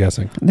raised, I'm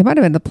guessing. They might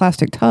have been the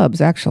plastic tubs,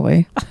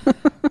 actually.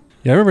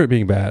 Yeah, I remember it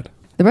being bad.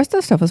 The rest of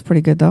the stuff was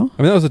pretty good, though.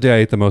 I mean, that was the day I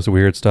ate the most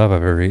weird stuff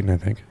I've ever eaten, I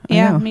think.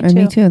 Yeah, I know. me And too.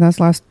 me too. That's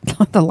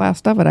the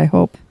last of it, I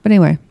hope. But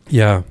anyway,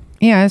 Yeah.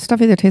 yeah,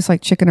 stuff either tastes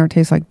like chicken or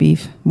tastes like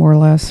beef, more or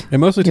less. It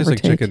mostly Give tastes or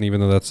like take. chicken,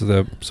 even though that's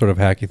the sort of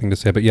hacky thing to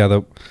say. But yeah,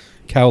 the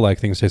cow-like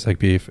things taste like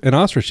beef. And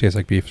ostrich tastes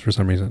like beef for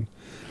some reason.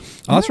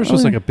 Ostrich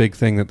was like a big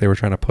thing that they were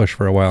trying to push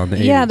for a while in the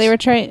 80s. Yeah, they were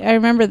trying. I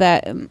remember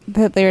that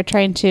they were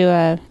trying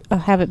to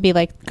have it be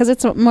like, because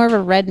it's more of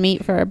a red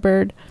meat for a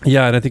bird.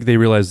 Yeah, and I think they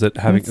realized that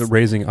That's-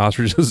 raising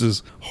ostriches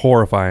is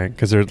horrifying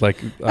because they're like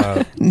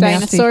Nasty.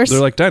 Dinosaurs. they're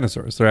like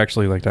dinosaurs. They're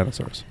actually like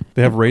dinosaurs.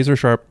 They have razor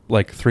sharp,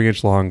 like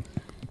 3-inch long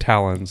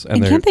talons,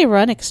 And can't they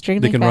run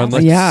extremely they can fast? run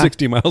like Yeah.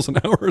 60 miles an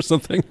hour or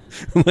something.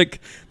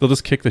 Like they'll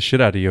just kick the shit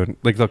out of you and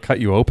like they'll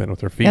cut you open with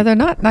their feet. Yeah, they're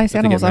not nice They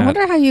get animals. I mad.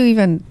 wonder how you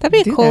even. That'd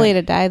be do a cool that. way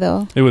to die,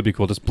 though. It would be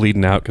cool, just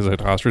bleeding out because an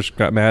ostrich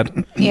got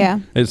mad. Yeah.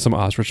 It's some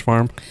ostrich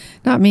farm.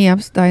 Not me. I'm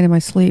just dying in my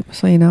sleep,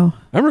 so you know.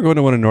 I remember going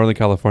to one in Northern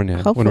California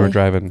when we were Hopefully.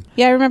 driving.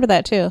 Yeah, I remember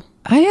that too.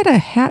 I had a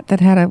hat that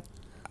had a.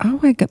 Oh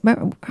my god!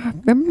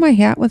 Remember my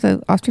hat with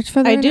an ostrich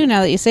feather? I in do it? now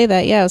that you say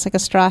that. Yeah, it was like a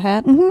straw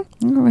hat. Mm-hmm.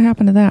 I wonder what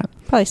happened to that.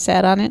 Probably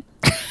sat on it.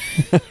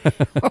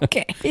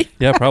 Okay.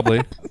 Yeah,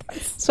 probably.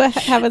 That's what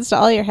happens to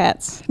all your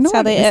hats. No, That's how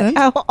it they isn't.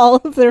 how all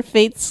of their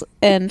fates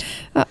end.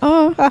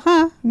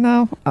 Uh-huh.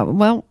 No.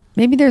 Well,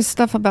 maybe there's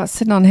stuff about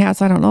sitting on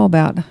hats I don't know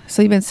about.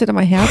 So you've been sitting on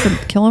my hats and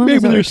killing them? Is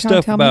Maybe that what there's you're trying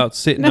to stuff tell me? about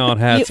sitting No, on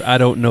hats you- I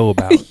don't know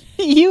about.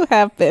 You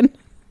have been.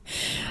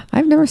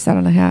 I've never sat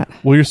on a hat.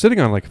 Well, you're sitting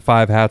on like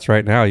 5 hats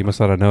right now. You must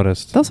not have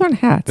noticed. Those aren't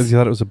hats. Because you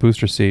thought it was a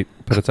booster seat,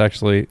 but it's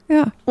actually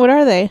Yeah. What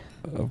are they?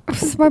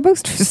 This is my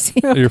booster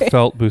seat. your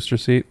felt booster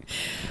seat.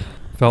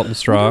 Felt and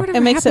straw. Whatever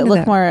It makes it happened to look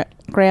that? more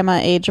grandma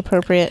age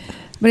appropriate.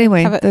 But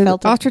anyway, Have it the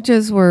felted.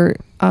 ostriches were,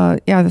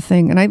 the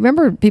thing. And I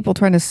remember people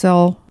trying to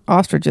sell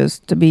ostriches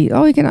to be,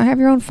 you can have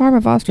your own farm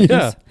of ostriches.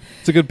 Yeah.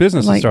 It's a good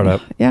business to start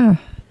up. Yeah.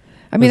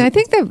 I mean, Is I it-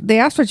 think that the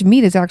ostrich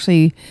meat is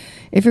actually,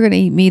 if you're going to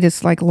eat meat,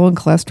 it's like low in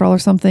cholesterol or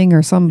something,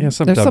 or some, Yeah,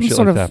 some there's dumb some shit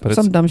sort like of, that, but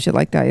some it's- dumb shit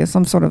like that. Yeah,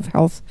 some sort of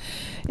health,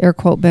 air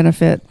quote,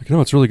 benefit. Like, no,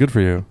 it's really good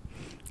for you.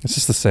 It's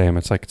just the same.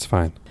 It's like, it's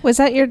fine. Was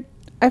that your...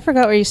 I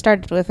forgot where you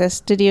started with this.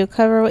 Did you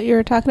cover what you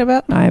were talking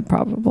about? I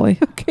probably.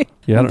 Okay.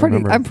 Yeah, I I'm don't pretty,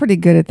 remember. I'm pretty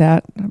good at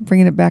that.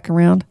 Bringing it back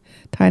around,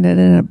 tying it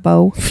in a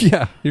bow.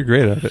 Yeah, you're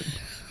great at it.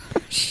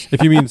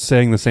 If you mean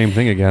saying the same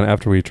thing again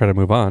after we try to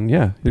move on,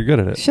 yeah, you're good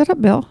at it. Shut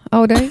up, Bill.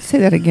 Oh, did I say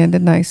that again?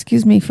 Didn't I?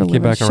 Excuse me for Get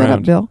living. back Shut up,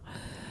 around. Bill.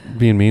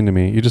 Being mean to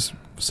me. You just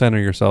center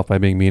yourself by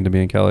being mean to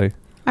me and Kelly.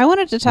 I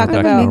wanted to talk Back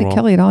I to haven't about been normal. to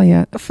Kelly at all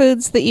yet.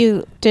 foods that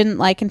you didn't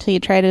like until you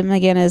tried them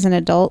again as an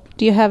adult.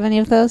 Do you have any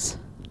of those?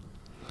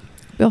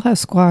 Bill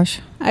has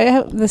squash. I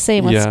have the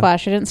same with Yeah.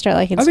 squash. I didn't start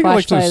liking I think I squash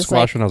liked till I doing was squash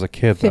like when I was a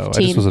kid, though. I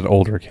 15. just was an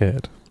older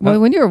kid.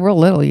 Well, when you were real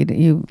little,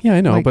 you Yeah,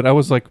 I know, like- but I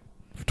was like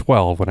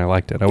 12 when I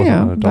liked it. I wasn't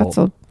yeah, an adult. that's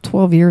a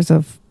 12 years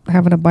of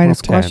having a bite Well, of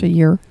squash 10. a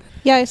year.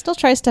 Yeah, I still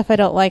try stuff I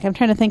don't like. I'm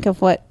trying to think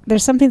of what.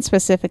 There's something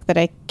specific that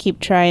I keep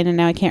trying, and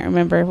now I can't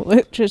remember.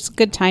 Which is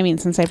good timing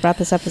since I brought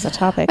this up as a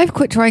topic. I've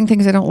quit trying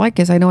things I don't like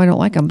because I know I don't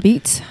like them.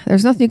 Beets.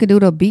 There's nothing you can do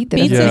to a beet that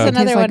Beets doesn't is taste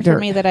another like one dirt. for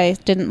me that I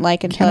didn't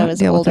like until I Cannot was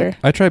deal with older. it.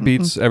 I try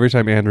beets every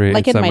time Andrea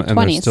Like eats in them, my and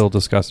they're 20s. still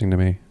disgusting to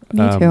me.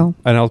 Me too.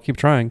 And I'll keep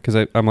trying because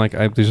I'm like,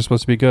 they're just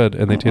supposed to be good,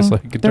 and they taste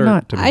like They're dirt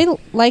not. to me. I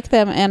like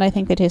them, and I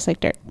think they taste like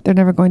dirt. They're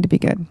never going to be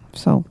good.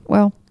 So,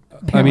 well,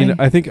 I mean,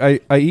 apparently- I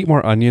think I eat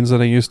more onions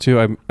than I used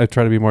to. I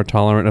try to be more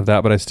tolerant of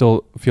that, but I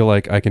still feel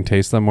like I can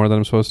taste them more than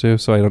I'm supposed to,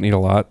 so I don't eat a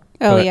lot.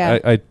 Oh, But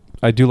yeah.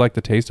 I do like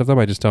the taste of them.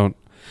 I just don't.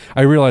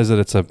 I realize that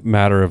it's a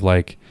matter of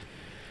like,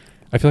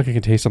 I feel like I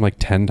can taste them like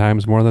 10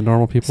 times more than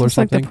normal people or it's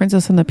like something. the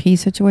princess and the pea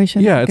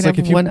situation. Yeah, You it's can like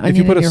have if you one if onion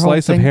you put in a your whole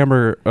slice of thing.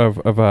 hamburger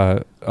of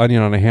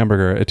onion on a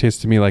hamburger, it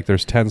tastes to me like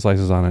there's 10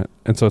 slices on it,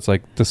 and so it's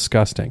like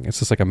disgusting. It's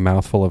just like a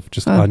mouthful of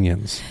just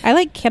onions.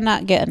 I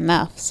cannot get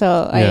enough,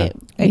 so Yeah.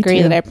 I Me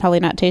agree too. that I'm probably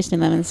not tasting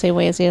them in the same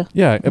way as you.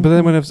 Yeah, but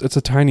then when it's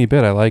a tiny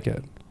bit, I like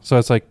it. So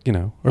it's like,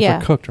 or if Yeah.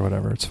 they're cooked or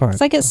whatever, it's fine.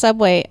 It's like at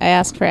Subway, I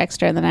ask for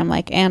extra, and then I'm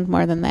like, and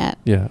more than that.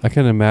 Yeah, I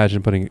can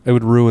imagine it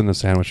would ruin the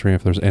sandwich for me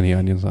if there's any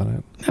onions on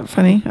it. Not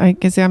funny. I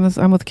guess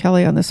I'm with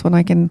Kelly on this one.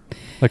 I can.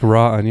 Like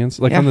raw onions,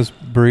 like Yeah. on those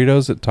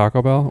burritos at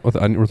Taco Bell with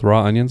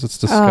raw onions. It's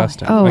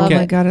disgusting. Oh, I my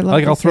can't, God, I love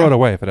like I'll this, throw yeah. it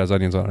away if it has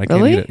onions on it. I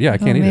Really? can't eat it. Yeah, I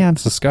can't Oh, eat man. it.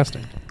 It's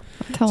disgusting.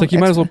 Tell It's like them you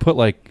might as well extra- put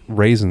like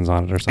raisins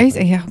on it or I used,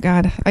 something. yeah,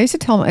 God. I used to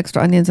tell them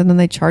extra onions, and then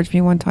they charged me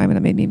one time, and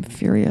it made me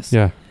furious.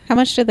 Yeah. How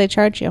much did they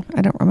charge you?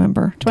 I don't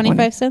remember.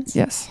 25 cents?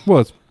 Yes.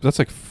 Well, that's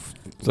like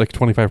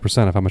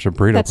 25% of how much a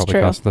burrito That's probably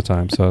true. cost at the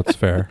time. So it's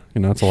fair.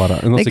 It's a lot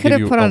of unless they could give have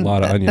you put a on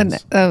lot of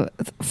onions.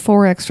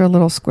 4 extra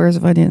little squares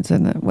of onions,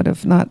 and it would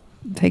have not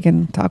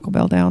taken Taco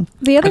Bell down.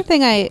 The other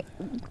thing I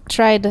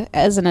tried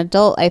as an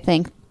adult, I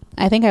think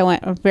I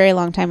went a very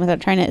long time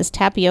without trying it, is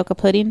tapioca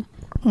pudding.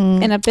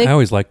 And I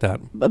always liked that.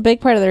 a big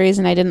part of the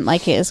reason I didn't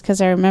like it is because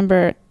I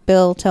remember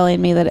Bill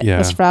telling me that it Yeah.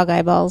 was frog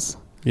eyeballs.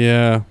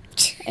 Yeah,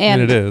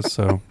 And it is.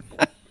 So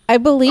I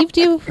believed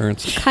you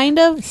Ernst. kind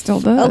of Still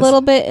does. a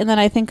little bit, and then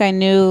I think I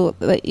knew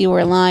that you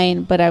were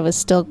lying, but I was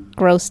still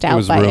grossed out It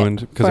was by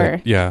ruined it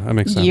for yeah, that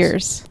makes sense.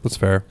 years. That's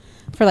fair.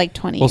 For like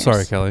 20 Well, years.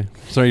 sorry, Kelly.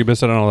 Sorry you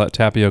missed out on all that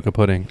tapioca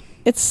pudding.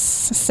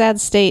 It's a sad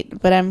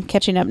state, but I'm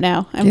catching up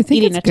now. I'm you think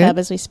eating it's a tub good?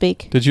 as we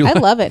speak. Did you? I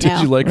love it Did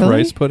now. you like Really?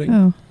 rice pudding?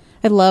 Oh.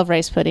 I love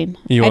rice pudding.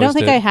 You I don't always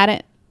think did. I had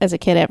it as a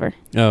kid ever.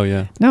 Oh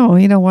yeah. No,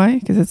 you know why?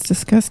 Because it's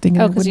disgusting.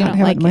 And Oh, I 'cause would you not don't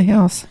have like it in my it.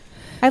 house.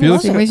 I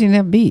Felix- love Same it. reason you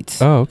have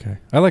beets. Oh, okay.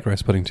 I like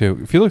rice pudding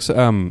too. Felix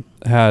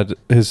had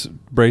his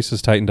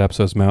braces tightened up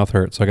so his mouth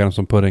hurt, so I got him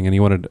some pudding, and he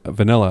wanted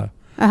vanilla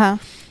Uh-huh.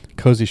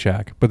 Cozy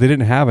Shack, but they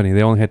didn't have any.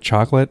 They only had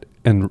chocolate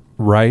and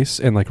rice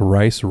and like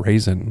rice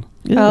raisin,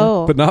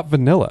 Oh, but not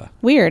vanilla.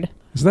 weird.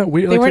 Isn't that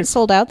weird? They Like, weren't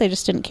sold out. They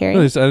just didn't carry.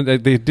 no,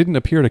 they didn't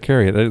appear to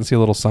carry it. I didn't see a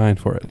little sign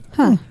for it.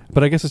 Huh.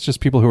 But I guess it's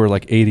just people who are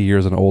like 80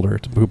 years and older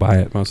who buy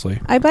it mostly,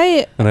 I buy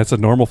it. and that's a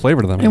normal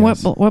flavor to them. I And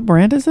guess. what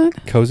brand is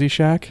it? Cozy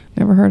Shack?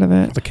 Never heard of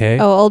it. With a K?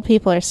 Oh, old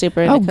people are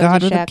super into Oh, Cozy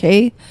God, with a Shack.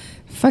 K?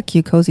 Fuck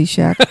you, Cozy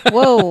Shack.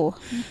 Whoa.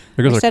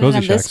 There goes We're our sending Cozy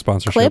them Shack this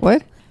sponsorship. clip?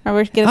 What? Are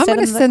we going I'm to going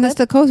to send send them this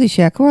to Cozy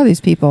Shack. Who are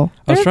these people?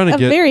 I was They're trying to a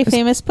get. very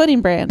famous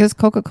pudding brand. Does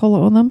Coca-Cola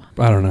own them?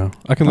 I don't know.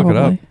 I can look it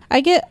up. Probably.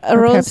 I get Or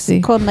arroz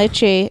Pepsi. con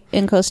leche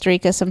in Costa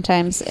Rica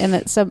sometimes, and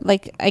it's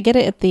I get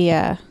it at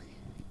the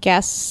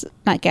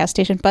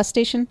bus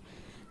station,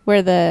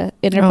 where the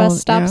Interbus Oh,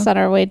 stops yeah. on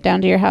our way down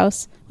to your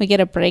house. We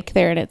get a break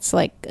there, and it's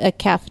like a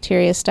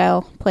cafeteria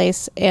style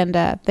place, and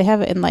they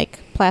have it in like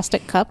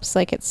plastic cups,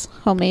 like it's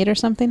homemade or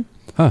something.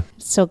 Huh.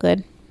 It's so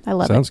good. I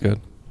love Sounds it. good.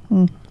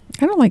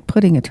 I don't like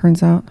pudding, it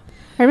turns out.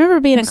 I remember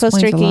being in Costa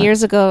Explains a Rica lot.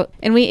 years ago,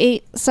 and we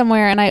ate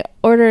somewhere, and I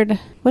ordered,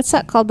 what's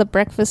that called? The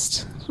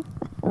breakfast?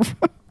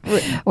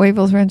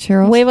 Huevos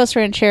Rancheros. Huevos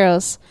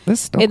Rancheros.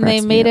 This still And they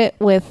cracks me made up. it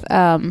with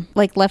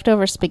like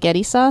leftover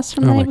spaghetti sauce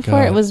from the Oh night my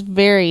before. It God. was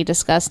very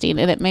disgusting,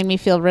 and it made me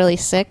feel really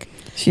sick.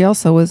 She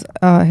also was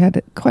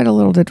had quite a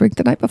little to drink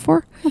the night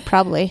before. Well,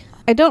 probably.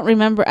 I don't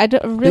remember. I They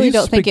really use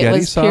don't think it spaghetti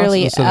was sauce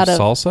purely instead out of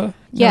salsa.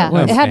 Yeah, No, it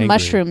it was had angry.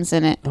 mushrooms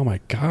in it, Oh my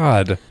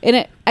God.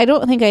 and I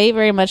don't think I ate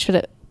very much, but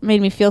it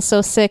made me feel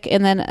so sick.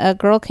 And then a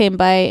girl came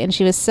by, and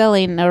she was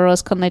selling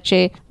arroz con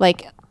leche,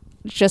 like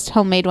just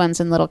homemade ones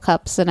in little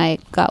cups, and I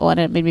got one,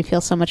 and it made me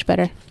feel so much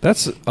better.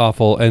 That's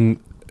awful. And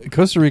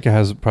Costa Rica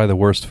has probably the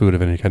worst food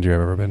of any country I've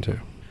ever been to.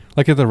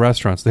 Like at the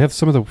restaurants, they have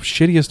some of the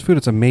shittiest food.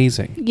 It's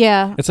amazing.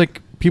 Yeah, It's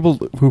like people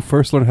who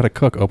first learn how to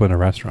cook open a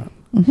restaurant.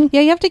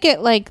 yeah. You have to get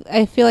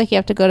I feel like you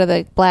have to go to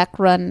the black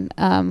run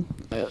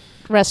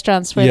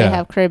restaurants where Yeah. they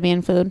have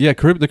Caribbean food. Yeah,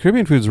 the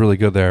Caribbean food is really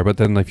good there. But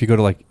then if you go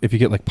to if you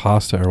get like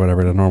pasta or whatever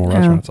at a normal Yeah.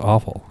 restaurant, it's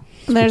awful.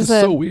 There's It's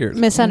a so weird.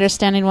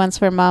 misunderstanding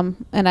once where Mom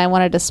and I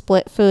wanted to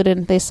split food,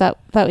 and they thought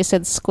we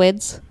said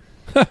squids.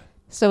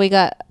 So we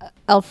got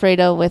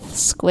Alfredo with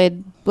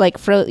squid like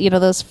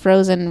those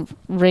frozen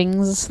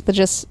rings that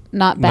just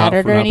not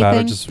battered or anything.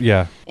 Battered, just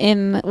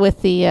in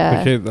with the.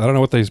 Okay, I don't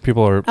know what these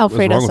people are. Alfredo what's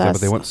wrong with sauce. them,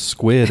 but they want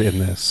squid in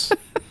this.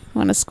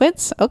 Want a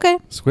squids? Okay.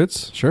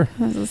 Squids, sure.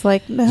 This is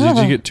like. Did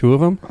you get 2 of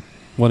them?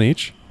 1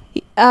 each?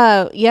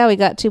 Yeah, we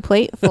got 2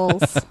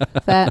 platefuls.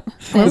 That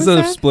instead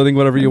of splitting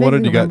whatever you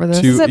wanted, you got remember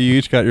this. 2. You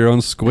each got your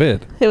own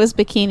squid. it was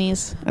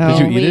bikinis. Did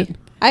you eat it?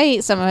 I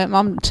ate some of it.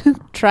 Mom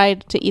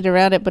tried to eat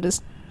around it, but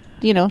it's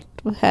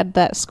had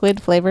that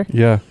squid flavor.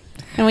 Yeah.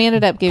 And we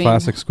ended up giving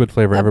classic squid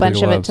flavor. a Everybody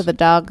bunch of loves. it to the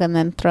dog and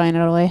then throwing it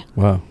away.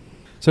 Wow.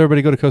 So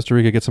everybody go to Costa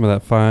Rica, get some of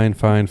that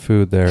fine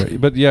food there.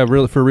 But yeah,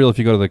 for real, if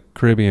you go to the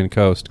Caribbean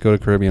coast, go to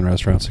Caribbean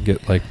restaurants and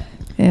get like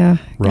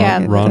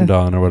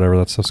rondon or whatever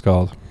that's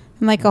called.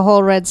 And like a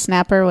whole red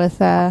snapper with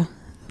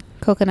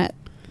coconut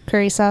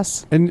curry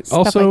sauce. And stuff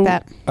also, like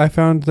that. I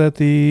found that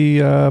the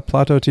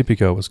Plato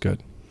Típico was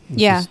good.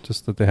 Yeah.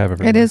 Just that they have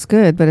everything. It is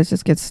good, but it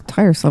just gets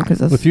tiresome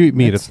because If you eat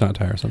meat, it's not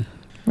tiresome.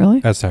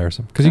 Really? That's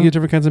tiresome because you get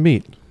different kinds of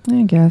meat.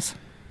 I guess.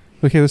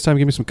 Okay, this time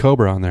give me some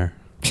Cobra on there.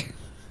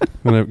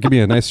 Give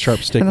me a nice sharp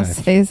steak Gonna knife.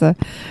 say is a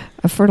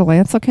Fertile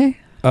Lance okay?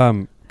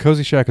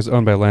 Cozy Shack is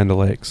owned by Land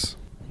O'Lakes.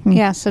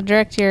 Yeah, so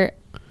direct your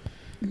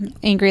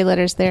angry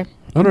letters there.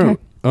 I don't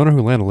know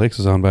who Land O'Lakes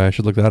is owned by. I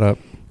should look that up.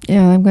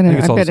 Yeah, I bet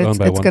it's all it's owned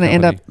by one going to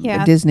end up company.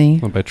 Yeah. Disney.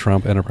 Owned by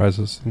Trump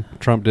Enterprises.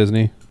 Trump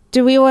Disney.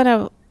 Do we want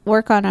to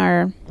work on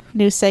our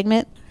new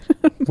segment?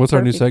 What's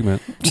our new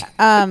segment?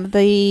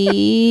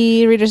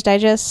 The Reader's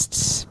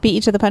Digest beat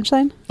you to the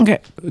punchline. Okay.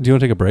 Do you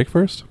want to take a break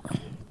first?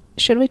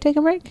 Should we take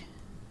a break?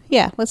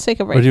 Yeah, let's take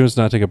a Or break. do you want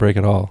to not take a break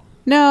at all?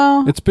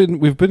 No.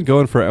 We've been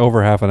going for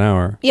over half an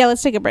hour. Yeah,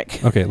 let's take a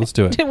break. Okay, let's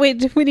do it. Do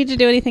we need to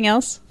do anything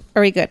else?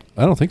 Are we good?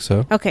 I don't think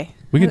so. Okay.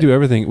 We can do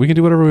everything. We can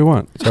do whatever we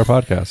want. It's our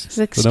podcast. It's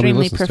but nobody extremely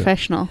listens to it.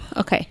 professional.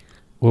 Okay.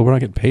 Well, we're not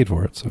getting paid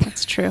for it, so.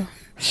 That's true.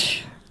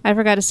 I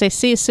forgot to say,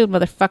 see you soon,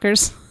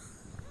 motherfuckers.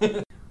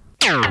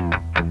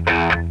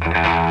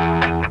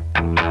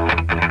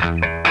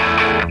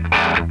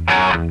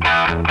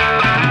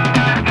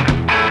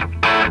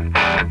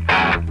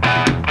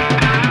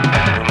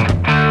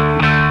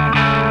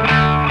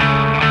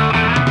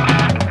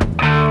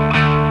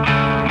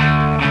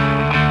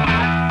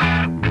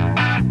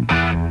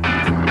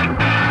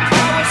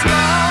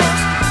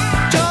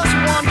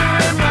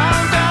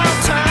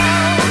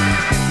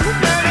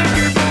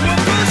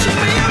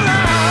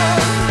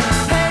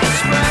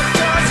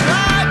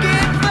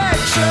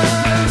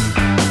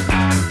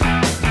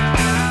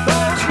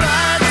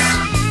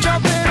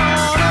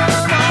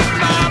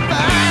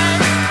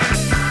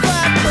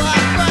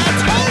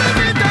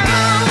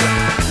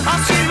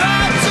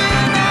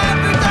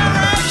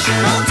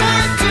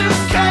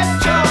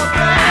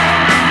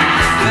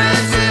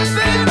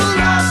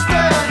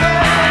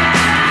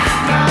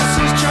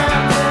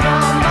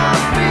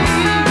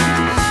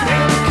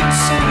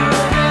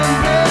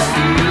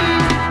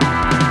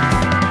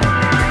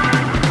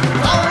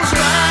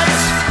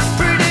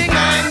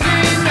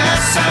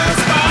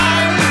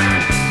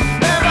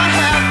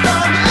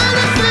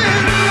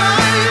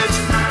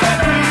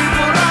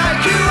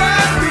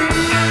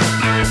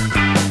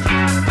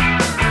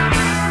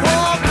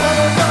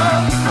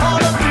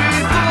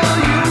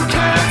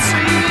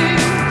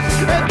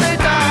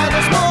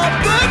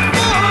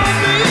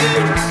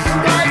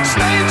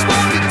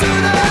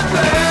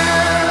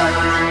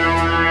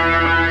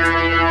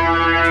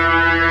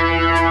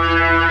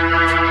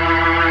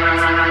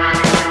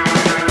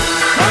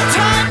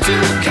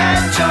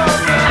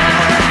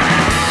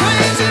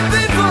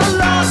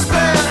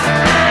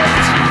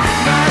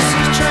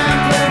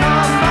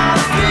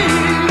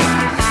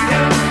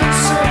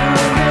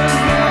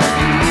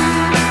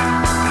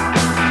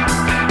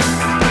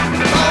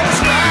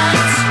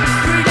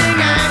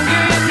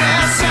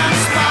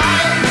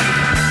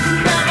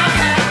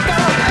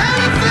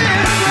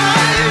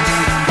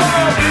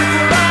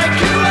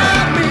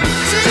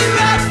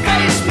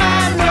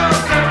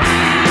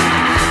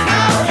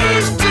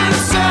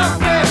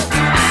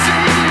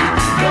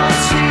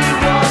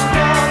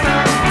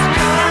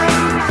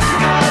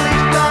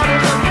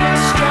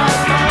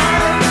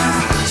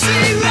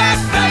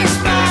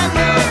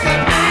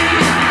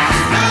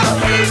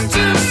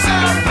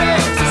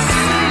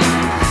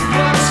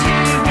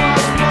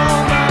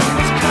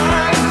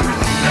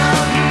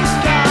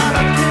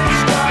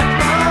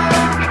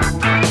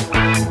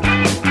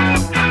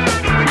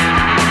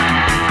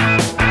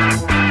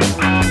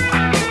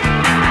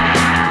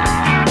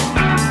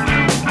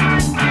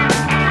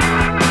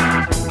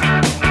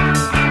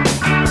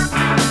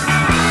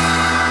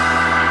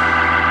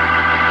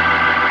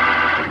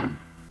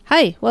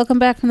 Hi, welcome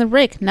back from the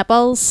break,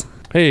 nutballs.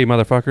 Hey,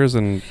 motherfuckers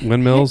and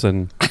windmills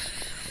and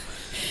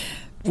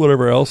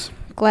whatever else.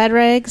 Glad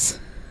rags.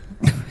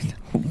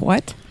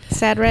 What?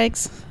 Sad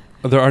rags.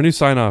 Our new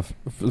sign off,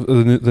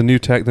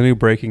 the new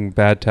Breaking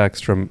Bad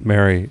text from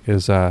Mary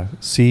is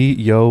see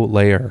yo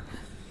later.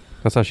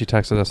 That's how she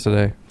texted us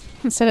today.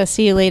 Instead of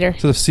see you later.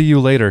 Instead of see you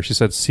later, she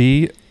said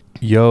see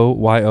yo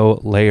yo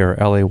layer,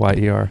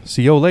 Layer.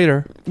 See yo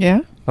later.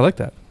 Yeah. I like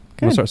that.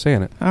 I'm gonna start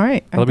saying it. All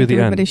right. That'll be the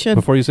everybody end. Should.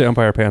 Before you say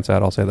umpire pants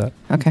out, I'll say that.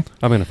 Okay.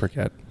 I'm gonna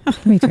forget.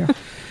 Me too.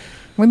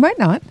 We might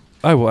not.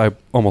 I will. I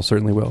almost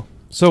certainly will.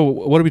 So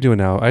what are we doing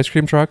now? Ice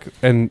cream truck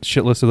and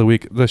shit list of the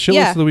week. The shit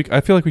list of the week.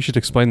 I feel like we should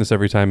explain this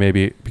every time,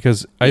 maybe,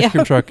 because ice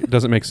cream truck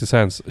doesn't make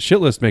sense.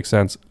 Shit list makes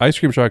sense. Ice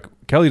cream truck.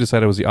 Kelly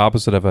decided was the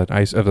opposite of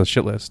a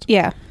shit list.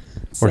 Yeah.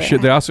 Or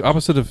shit. The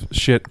opposite of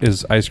shit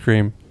is ice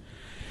cream,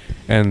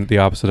 and the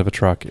opposite of a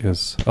truck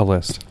is a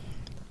list.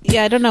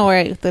 Yeah, I don't know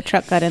where the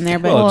truck got in there,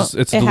 but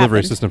it's a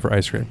delivery system for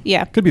ice cream.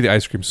 Yeah. Could be the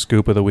ice cream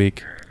scoop of the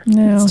week.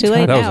 No, it's too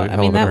late that now. Was a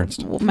hell of an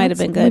ernst. Might have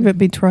been good. Leave it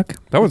be truck.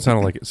 That one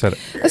sounded like it said it.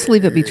 Let's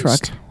leave it be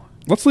truck.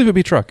 Let's leave it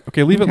be truck.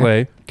 Okay, leave it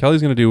lay.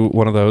 Kelly's going to do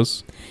one of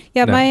those.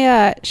 Yeah,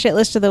 my shit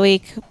list of the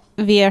week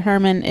via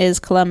Herman is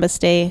Columbus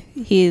Day.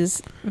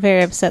 He's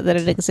very upset that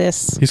it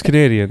exists. He's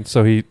Canadian,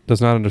 so he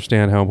does not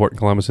understand how important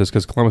Columbus is,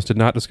 because Columbus did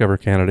not discover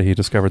Canada. He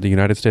discovered the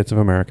United States of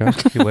America.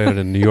 He landed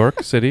in New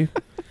York City.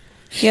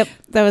 Yep,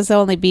 that was the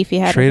only beef he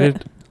had.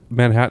 Traded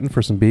Manhattan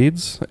for some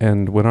beads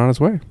and went on his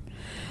way.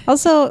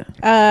 Also,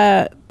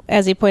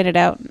 as he pointed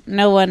out,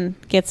 no one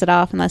gets it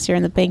off unless you're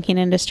in the banking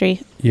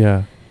industry.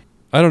 Yeah.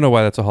 I don't know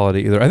why that's a holiday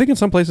either. I think in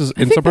some places,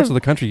 in some parts of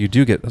the country, you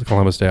do get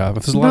Columbus Day off.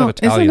 If there's a lot of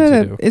Italians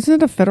who do. Isn't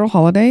it a federal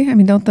holiday? I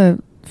mean, don't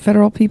the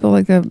federal people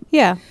like the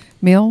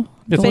meal?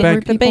 It's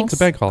the it's a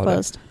bank holiday.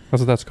 Closed.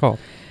 That's what that's called.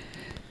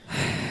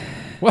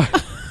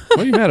 What?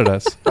 Why are you mad at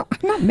us? I'm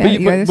not mad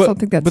at you. I just don't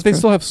think that's But they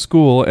still have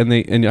school, and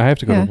I have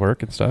to go to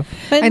work and stuff.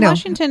 But in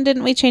Washington,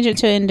 didn't we change it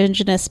to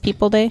Indigenous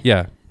People Day?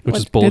 Yeah, which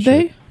is bullshit.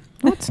 Did they?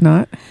 No, it's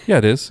not. Yeah,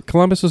 it is.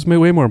 Columbus is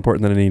way more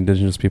important than any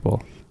indigenous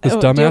people. This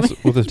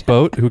dumbass with his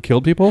boat who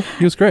killed people,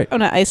 he was great. I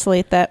want to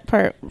isolate that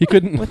part. He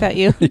couldn't. Without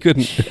you. He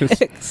couldn't.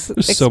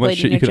 There's so much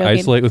shit you could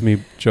isolate with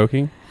me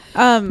joking.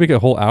 Make a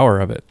whole hour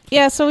of it.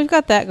 Yeah, so we've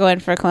got that going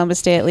for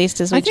Columbus Day at least,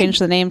 as we change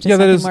the name to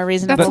something more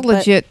reasonable. That's a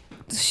legit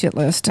shit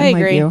list. I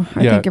agree. I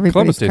think everybody's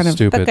Columbus Day's kind of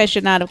stupid. That guy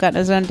should not have gotten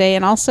his own day,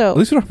 and also at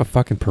least we don't have a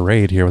fucking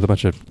parade here with a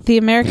bunch of the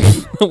American.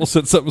 I almost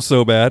said something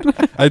so bad.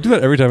 I do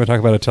that every time I talk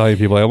about Italian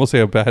people. I almost say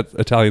a bad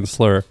Italian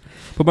slur,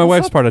 but my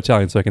wife's part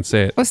Italian, so I can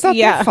say it. Well, it's not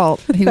their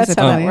fault. He was That's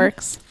Italian. how that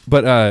works.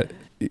 But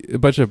a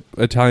bunch of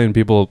Italian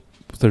people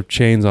with their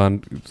chains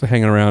on,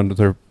 hanging around with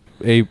their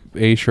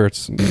A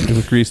shirts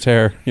with greased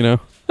hair, you know.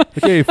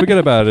 Like, hey, forget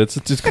about it.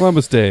 It's just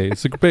Columbus Day.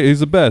 He's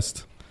the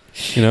best,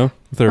 you know.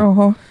 With their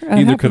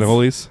eating their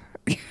cannolis.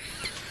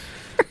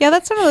 Yeah,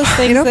 that's one of those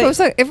things. You know,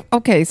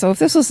 if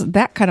this was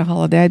that kind of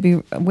holiday, I'd be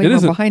way more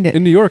behind it.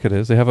 In New York, it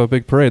is. They have a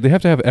big parade. They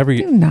have to have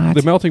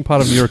the melting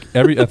pot of New York.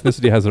 Every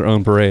ethnicity has their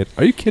own parade.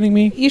 Are you kidding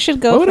me? You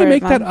should go. Why would I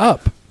make that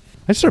up?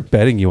 I start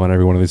betting you on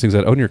every one of these things.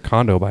 I'd own your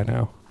condo by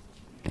now.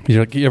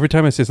 You're like, every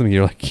time I say something,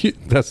 you're like,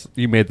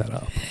 you made that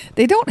up.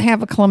 They don't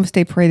have a Columbus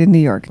Day parade in New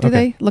York, do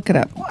they? Look it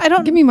up. Well, I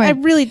don't. Give me I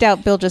really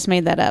doubt Bill just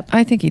made that up.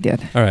 I think he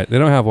did. All right, they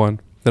don't have one.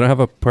 They don't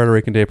have a Puerto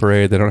Rican Day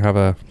parade. They don't have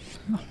a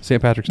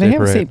St. Patrick's Day parade. They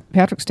have a St.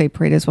 Patrick's Day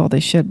parade as well. They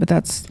should, but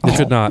that's they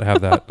should not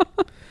have that.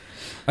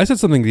 I said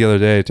something the other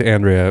day to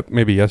Andrea,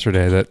 maybe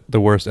yesterday, that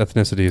the worst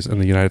ethnicities in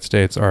the United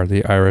States are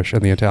the Irish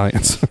and the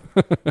Italians,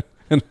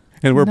 and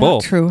we're not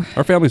both. True.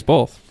 Our family's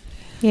both.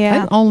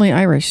 Yeah, I'm only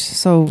Irish,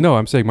 so no,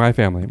 I'm saying my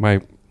family,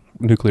 my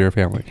nuclear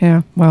family.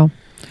 Yeah, well,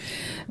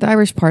 the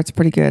Irish part's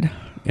pretty good.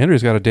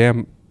 Andrea's got a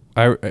damn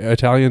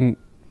Italian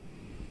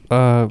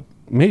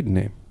maiden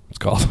name. It's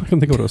called. I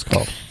couldn't think of what it was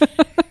called.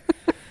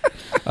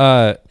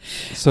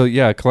 So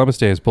yeah, Columbus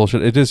Day is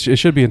bullshit. It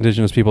should be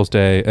Indigenous Peoples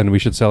Day, and we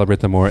should celebrate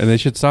them more. And they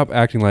should stop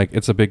acting like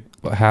it's a big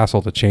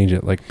hassle to change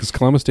it. Like, because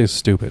Columbus Day is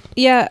stupid.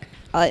 Yeah,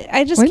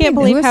 I just can't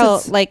believe how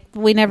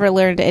we never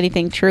learned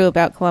anything true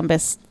about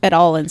Columbus at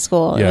all in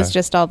school. Yeah. It was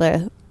just all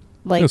the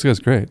This guy's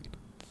great.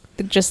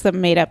 Just the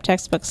made up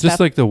textbook stuff. Just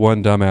like the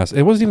one dumbass.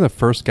 It wasn't even the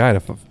first guy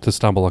to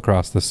stumble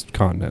across this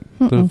continent.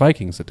 The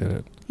Vikings that did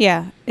it.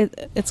 Yeah,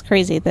 it's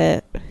crazy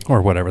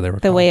or whatever they were.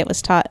 The way it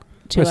was taught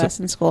to us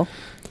in school.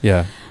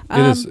 Yeah, it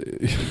is.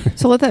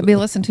 So let that be a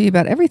lesson to you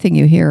about everything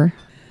you hear.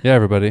 Yeah,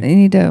 everybody. You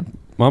need to.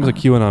 Mom's a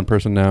QAnon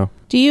person now.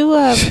 Do you?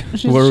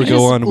 Where we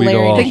go on, we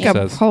go off. I think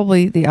I'm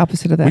probably the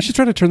opposite of that. We should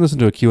try to turn this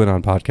into a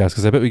QAnon podcast,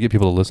 because I bet we get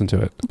people to listen to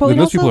it. But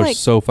most people are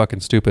so fucking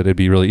stupid. It'd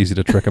be really easy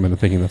to trick them into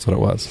thinking that's what it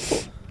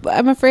was.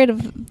 I'm afraid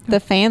of the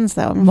fans,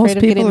 though. I'm Most afraid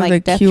of people getting are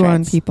death QAnon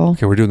threats. people.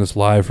 Okay, we're doing this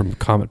live from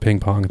Comet Ping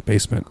Pong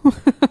basement.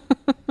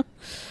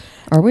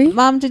 Are we?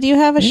 Mom, did you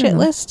have a shit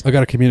list? I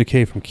got a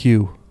communique from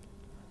Q.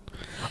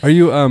 Are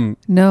you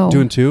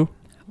doing two?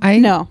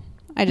 No.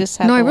 I just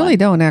have I really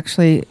don't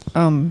actually.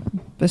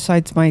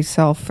 Besides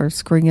myself for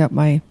screwing up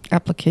my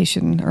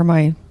application or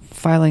my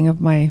filing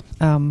of my.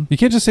 You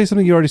can't just say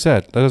something you already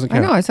said. That doesn't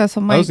count. I know. I said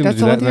something. That's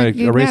the only thing I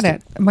get mad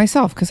at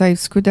myself, because I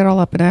screwed that all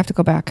up and I have to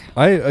go back.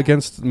 I,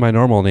 against my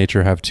normal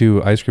nature, have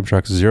 2 ice cream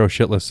trucks, 0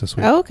 shit lists this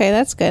week. Oh, okay,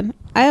 that's good.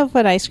 I have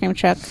an ice cream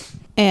truck,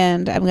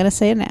 and I'm going to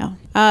say it now.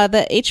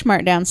 The H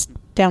Mart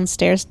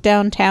downstairs,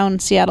 downtown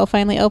Seattle,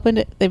 finally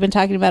opened. They've been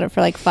talking about it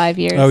for like 5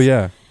 years. Oh,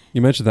 yeah.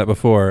 You mentioned that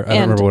before. I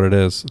don't remember what it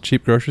is. A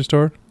cheap grocery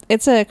store?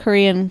 It's a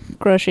Korean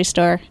grocery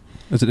store.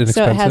 Is it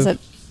inexpensive? So it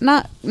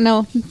has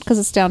no, because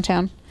it's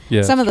downtown.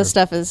 Yeah, some of the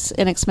stuff is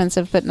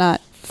inexpensive, but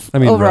not I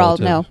mean, overall,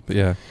 relative, no. But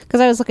yeah.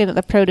 Because I was looking at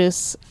the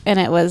produce, and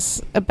it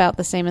was about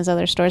the same as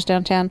other stores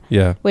downtown.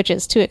 Yeah. Which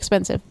is too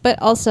expensive.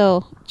 But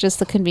also, just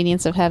the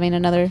convenience of having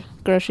another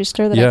grocery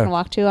store that I can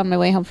walk to on my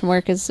way home from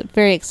work is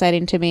very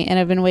exciting to me. And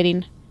I've been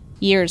waiting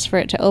years for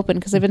it to open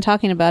because I've been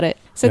talking about it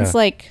since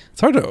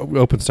It's hard to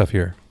open stuff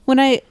here. When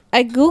I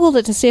Googled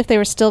it to see if they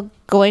were still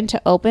going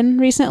to open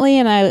recently,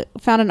 and I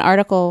found an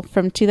article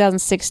from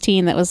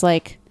 2016 that was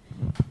like,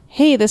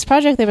 hey, this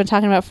project they've been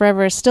talking about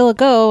forever is still a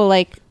go.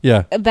 Like,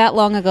 that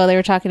long ago, they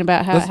were talking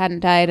about how it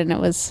hadn't died, and it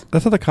was...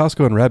 That's how the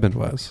Costco in Redmond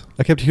was.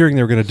 I kept hearing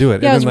they were going to do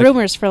it. Yeah, and it was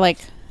rumors for like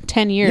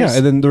 10 years. Yeah,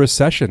 and then the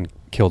recession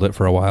killed it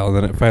for a while, and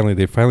then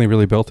they finally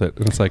really built it.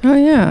 And it's like, oh,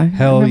 yeah.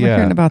 Hell I remember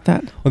hearing about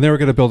that. When they were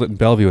going to build it in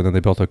Bellevue, and then they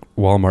built a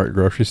Walmart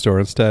grocery store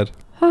instead.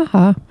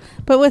 Haha.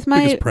 But with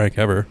Biggest prank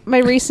ever. my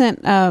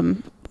recent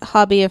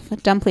hobby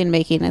of dumpling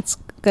making, it's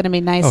going to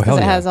be nice because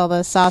it has all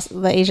the sauce,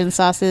 the Asian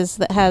sauces,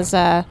 that has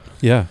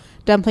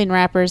dumpling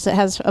wrappers, that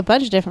has a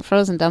bunch of different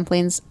frozen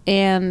dumplings,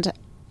 and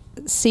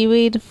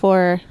seaweed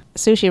for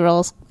sushi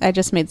rolls. I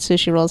just made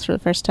sushi rolls for the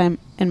first time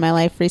in my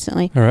life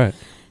recently. All right.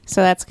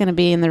 So that's going to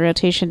be in the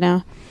rotation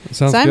now.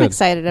 Sounds I'm good.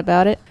 excited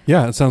about it.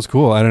 Yeah, it sounds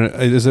cool. I don't know.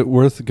 Is it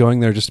worth going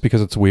there just because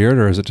it's weird,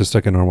 or is it just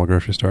like a normal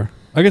grocery store?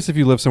 I guess if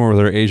you live somewhere where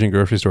there are Asian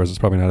grocery stores, it's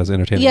probably not as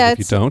entertaining as if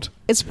you don't.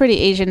 It's pretty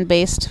Asian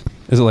based.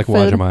 Is it like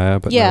food. Wajimaya,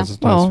 but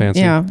not as fancy?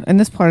 Yeah, and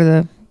this part of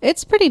the...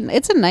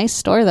 It's a nice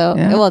store though.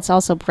 Yeah. Well, it's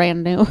also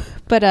brand new,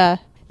 but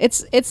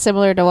it's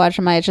similar to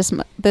Wajimaya. It's just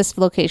this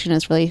location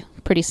is really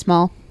pretty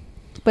small,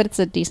 but it's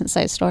a decent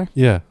sized store.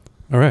 Yeah.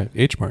 All right.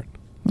 H Mart.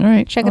 All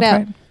right. Check it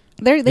out.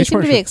 They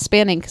seem to be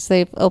expanding because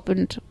they've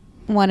opened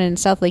one in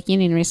South Lake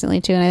Union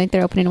recently too, and I think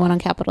they're opening one on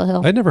Capitol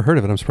Hill. I'd never heard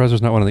of it. I'm surprised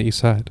there's not one on the east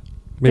side.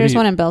 There's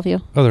one in Bellevue.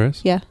 Oh, there is?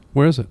 Yeah.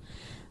 Where is it?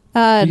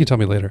 You can tell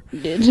me later.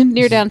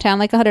 Near downtown,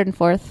 like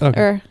 104th. Okay.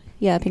 Or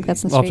I think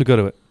that's the street. I'll have to go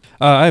to it.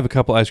 I have a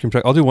couple ice cream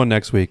trucks. I'll do one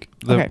next week.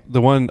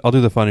 The one I'll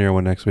do the funnier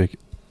one next week.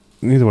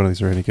 Neither one of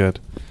these are any good,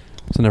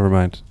 so never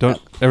mind.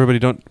 Everybody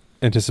don't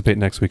anticipate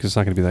next week. It's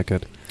not going to be that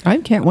good. I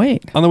can't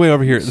wait. On the way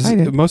over here,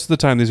 most of the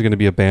time these are going to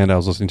be a band I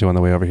was listening to on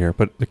the way over here.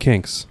 But the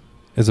Kinks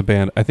is a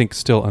band I think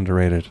still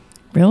underrated.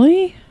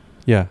 Really?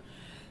 Yeah.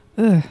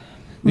 Ugh.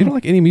 You don't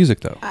like any music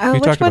though.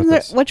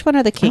 Which one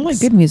are the Kinks? I like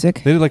good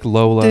music. They did like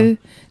Lola.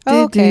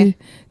 Okay.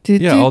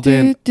 Yeah, All Day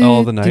and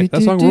All the Night.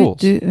 That song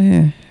rules.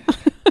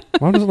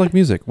 Why does it like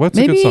music? What's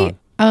a good song?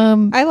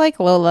 I like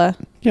Lola.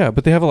 Yeah,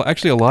 but they have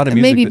actually a lot of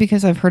music. Maybe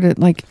because I've heard it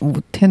like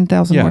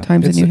 10,000 more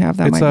times than you have.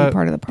 That might be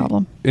part of the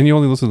problem. And you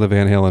only listen to the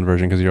Van Halen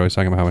version because you're always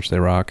talking about how much they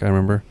rock. I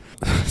remember.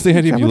 The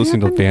idea of you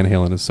listening to Van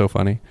Halen is so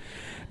funny.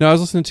 No, I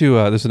was listening to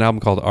there's an album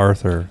called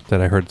Arthur that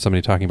I heard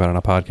somebody talking about on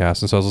a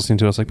podcast, and so I was listening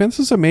to it. I was like, man, this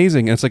is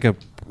amazing. And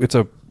it's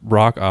a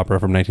rock opera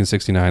from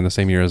 1969, the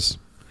same year as.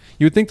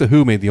 You would think the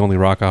Who made the only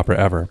rock opera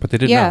ever, but they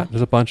did not.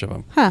 There's a bunch of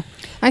them. Huh.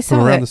 I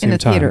saw it in the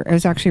theater. It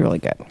was actually really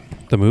good.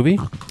 The movie?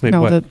 Wait,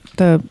 no, what?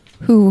 the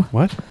Who.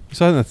 What? You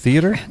saw it in the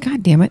theater?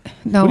 God damn it.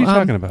 No. What are you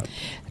talking about?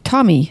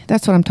 Tommy.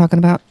 That's what I'm talking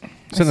about.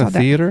 Is it in the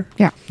theater?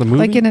 Yeah. The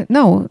movie?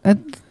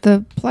 Like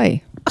the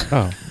play.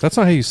 Oh, that's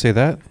not how you say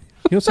that.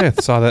 You don't say I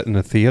saw that in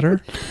the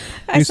theater.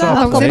 I was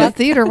in the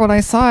theater when I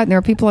saw it, and there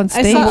were people on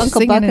stage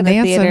singing and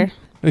dancing. Theater,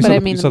 but I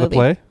mean you saw the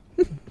play?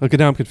 Okay,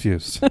 now I'm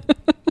confused.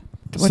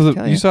 So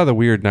you saw the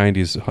weird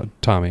 90s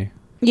Tommy.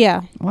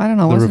 Yeah. Well, I don't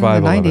know. Was it in the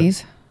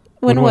 90s?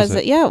 When was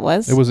it? Yeah, it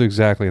was. It was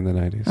exactly in the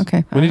 90s.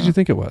 Okay. When did you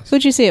think it was?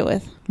 Who'd you see it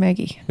with?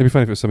 Maggie. It'd be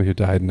funny if it was somebody who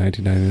died in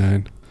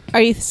 1999.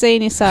 Are you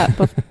saying you saw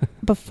it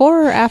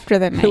before or after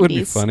the 90s? It would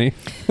be funny.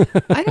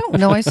 I don't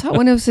know. I saw it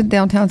when it was in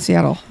downtown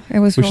Seattle. It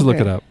was. We should look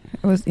it up.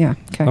 It was, yeah.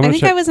 Okay. I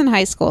think I was in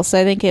high school, so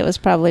I think it was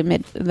probably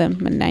mid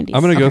 90s.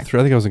 I'm going to go through.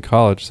 I think I was in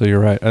college, so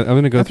you're right. I'm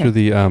going to go through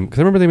the because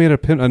I remember they made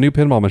a new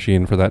pinball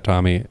machine for that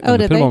Tommy. Oh,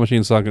 did the pinball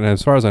machine sucked, and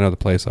as far as I know, the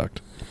play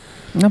sucked.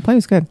 No, the play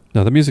was good.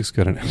 No, the music's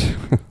good in it.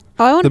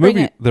 I want to bring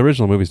it. The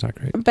original movie's not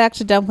great. Back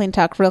to dumpling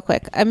talk, real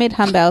quick. I made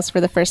humbaos for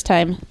the first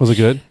time. Was it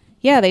good?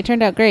 Yeah, they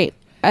turned out great.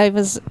 I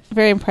was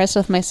very impressed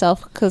with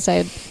myself because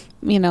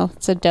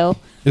it's a dough.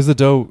 Is the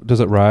dough, does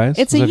it rise?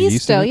 It's a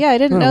yeast dough. Yeah, I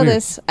didn't know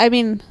this. I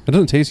mean, it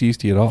doesn't taste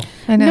yeasty at all.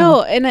 I know.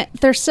 No, and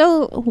they're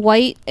so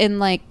white and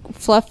like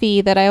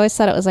fluffy that I always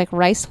thought it was like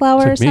rice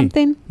flour or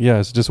something. Yeah,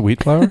 is it just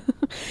wheat flour?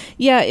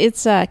 Yeah,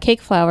 it's cake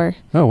flour.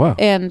 Oh, wow.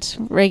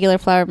 And regular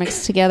flour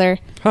mixed together.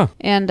 Huh.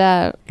 And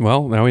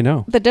well, now we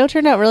know. The dough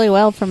turned out really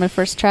well for my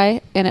first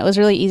try, and it was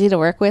really easy to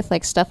work with,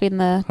 like stuffing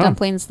the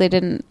dumplings. They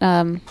didn't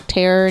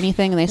tear or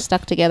anything, and they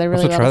stuck together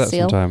really well. Try that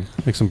sometime.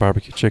 Make some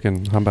barbecue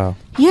chicken humbao.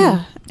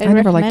 Yeah, I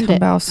never liked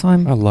humbao, so I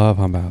love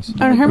humbaos.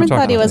 Herman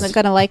thought he wasn't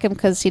going to like him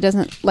because he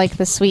doesn't like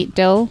the sweet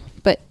dough,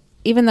 but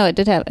even though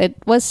it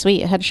was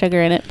sweet, it had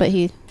sugar in it, but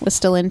he was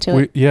still into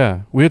it.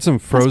 We had some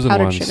frozen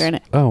ones. Sugar in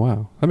it. Oh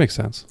wow, that makes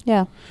sense.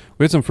 Yeah,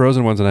 we had some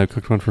frozen ones, and I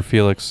cooked one for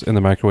Felix in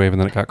the microwave, and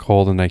then it got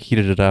cold, and I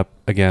heated it up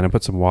again and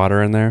put some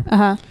water in there.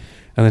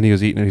 And then he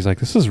was eating it. He's like,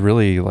 "This is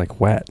really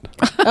like wet."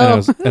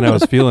 And I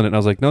was feeling it. And I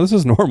was like, "No, this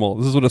is normal.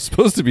 This is what it's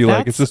supposed to be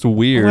like. It's just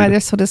weird." Why they're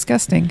so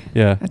disgusting.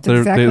 Yeah, That's they're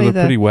exactly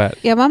pretty wet.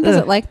 Yeah, Mom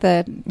doesn't like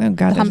the Oh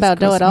God, hum bao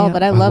dough at all,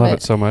 but I love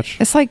it so much.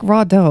 It's like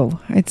raw dough.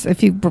 It's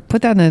if you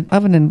put that in the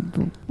oven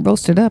and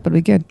roast it up, it'll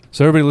be good.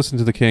 So everybody listen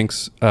to the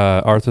Kinks.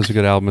 Arthur's a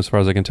good album as far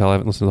as I can tell. I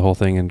haven't listened to the whole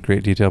thing in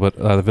great detail, but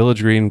the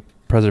Village Green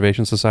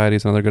Preservation Society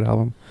is another good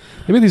album.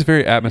 Maybe these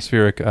very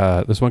atmospheric.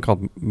 There's one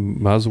called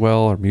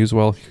Muswell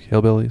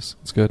Hillbillies.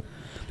 It's good.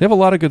 They have a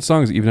lot of good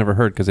songs that you've never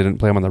heard because they didn't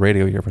play them on the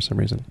radio here for some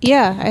reason.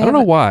 Yeah, I don't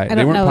know why.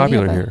 They weren't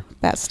popular here.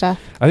 That stuff.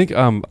 I think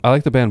I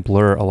like the band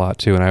Blur a lot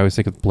too, and I always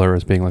think of Blur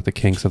as being like the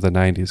Kinks of the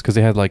 '90s because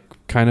they had like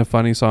kind of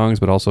funny songs,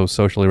 but also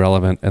socially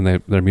relevant, and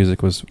their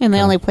music was. And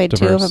they only played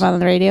diverse. 2 of them on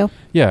the radio.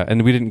 Yeah,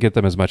 and we didn't get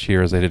them as much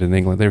here as they did in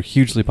England. They were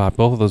hugely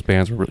popular. Both of those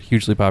bands were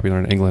hugely popular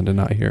in England and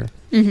not here.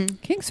 Mm-hmm.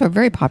 Kinks are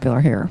very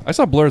popular here. I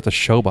saw Blur at the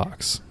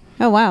Showbox.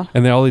 Oh, wow.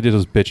 And all they did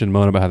was bitch and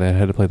moan about how they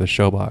had to play the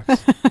Showbox.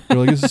 They're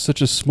like, this is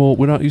such a small...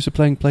 We're not used to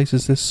playing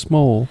places this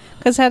small.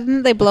 Because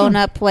hadn't they blown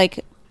up,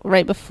 like,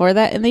 right before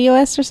that in the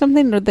U.S. or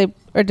something?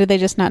 Or did they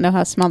just not know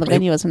how small the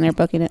venue was when they were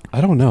booking it?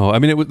 I don't know. I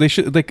mean,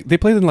 they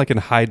played in, like, in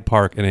Hyde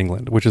Park in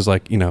England, which is,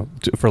 like,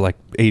 for, like,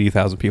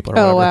 80,000 people or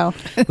whatever. Oh, wow.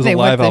 It was They a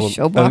went live to album.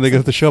 Showbox And then they go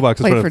to the Showbox.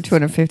 Played for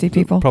 250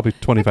 people. Probably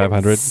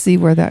 2,500. See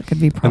where that could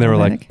be problematic. And they were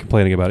like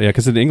complaining about it. Yeah,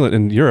 because in England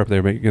and Europe they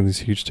were making these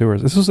huge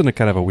tours. This was in a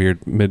kind of a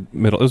weird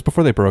middle. It was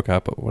before they broke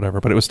up or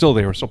whatever, but it was still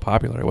they were still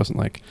popular. It wasn't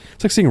like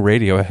it's like seeing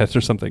Radiohead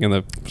or something in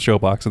the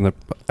Showbox and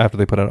after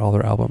they put out all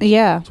their albums.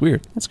 Yeah, it's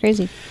weird. That's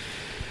crazy.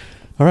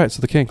 All right,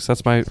 so the Kinks.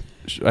 That's my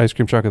ice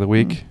cream truck of the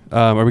week.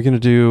 Are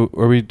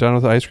we done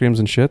with the ice creams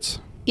and shits?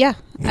 Yeah,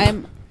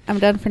 I'm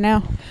done for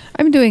now.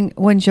 I'm doing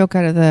one joke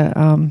out of the.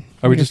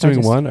 Are we just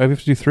doing one? I have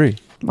to do 3.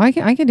 I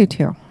can do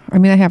 2. I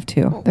mean, I have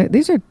 2.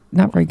 These are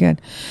not very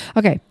good.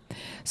 Okay,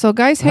 so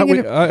guys, I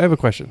have a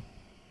question.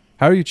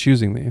 How are you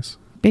choosing these?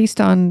 Based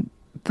on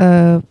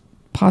the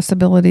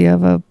possibility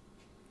of a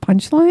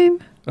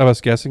punchline. Of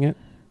us guessing it?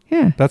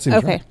 Yeah. That seems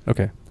okay. Right.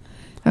 Okay.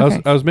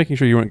 Okay. I was making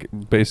sure you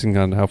weren't basing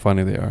on how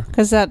funny they are.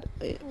 Because that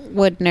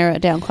would narrow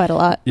it down quite a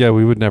lot. Yeah,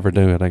 we would never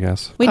do it, I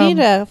guess. We need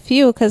a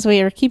few because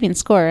we are keeping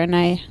score, and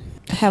I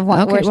have one.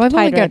 Okay, well, I've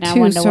only got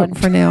 2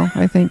 for now,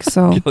 I think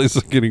so.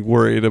 Kelly's getting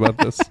worried about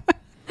this.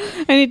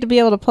 I need to be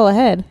able to pull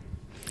ahead.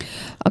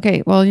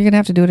 Okay, well, you're going to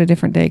have to do it a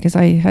different day because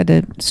I had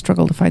to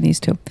struggle to find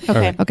these 2. Okay.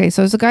 Right. Okay,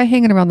 so there's a guy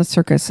hanging around the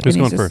circus. Who's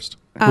going first?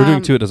 We're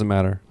doing 2, it doesn't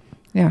matter.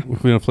 Yeah.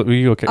 If we don't flip,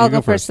 okay. I'll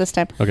go first this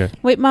time. Okay.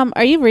 Wait, Mom,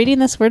 are you reading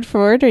this word for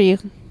word, or are you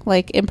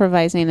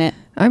improvising it?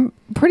 I'm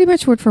pretty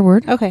much word for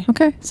word. Okay.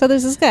 Okay. So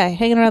there's this guy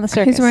hanging around the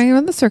circus. He's hanging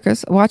around the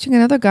circus, watching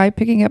another guy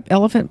picking up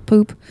elephant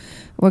poop.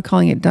 We're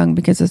calling it dung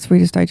because it's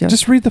Reader's Digest.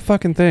 Just read the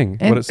fucking thing.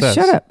 And what it says.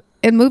 Shut up.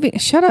 And moving.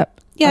 Shut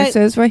up. Yeah, it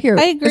says right here.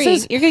 I agree.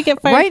 Says, You're going to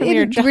get fired right from in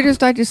your job. Reader's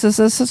Digest. It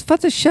says,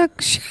 "Fuck the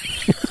shuck."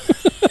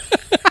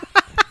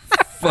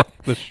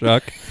 Fuck the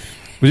shuck.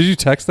 Did you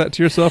text that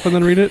to yourself and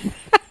then read it?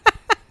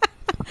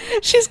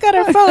 She's got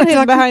her phone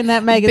hidden behind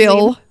that magazine.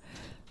 Bill.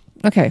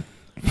 Okay.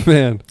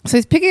 Man. So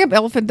he's picking up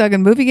elephant dung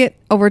and moving it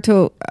over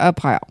to a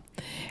pile.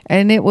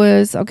 And it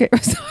was, okay, it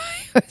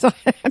was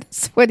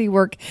sweaty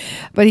work.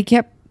 But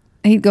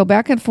he'd go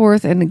back and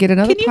forth and get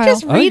another Can you pile.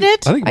 just read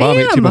it? I think Mom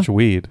ate too much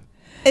weed.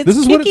 This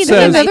is what it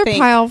says. Another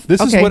pile.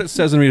 This is what it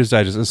says in Reader's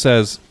Digest. It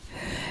says...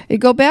 He'd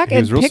go back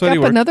and pick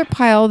up another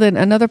pile, then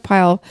another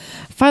pile.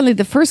 Finally,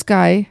 the first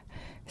guy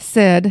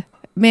said,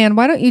 "Man,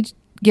 why don't you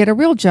get a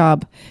real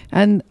job?"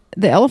 And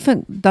the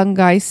elephant dung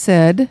guy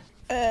said...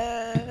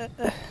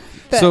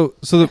 So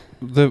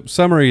the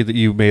summary that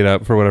you made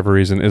up for whatever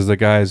reason is the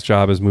guy's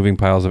job is moving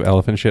piles of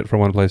elephant shit from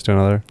one place to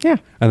another. Yeah.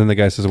 And then the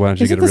guy says, "Why don't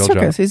you get a real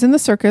job?" He's in the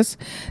circus.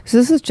 So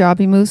this is his job.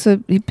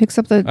 He picks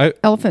up the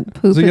elephant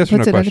poop and puts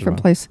it in a different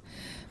place.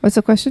 What's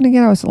the question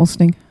again? I wasn't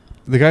listening.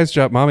 The guy's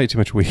job. Mom ate too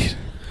much weed.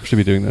 Should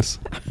be doing this.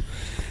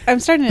 I'm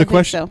starting to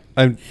think so.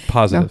 I'm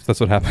positive that's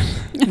what happened.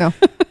 No.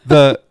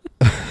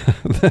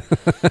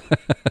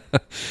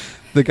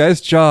 The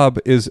guy's job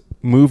is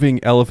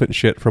moving elephant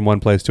shit from one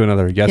place to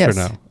another. Yes or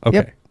no? Okay.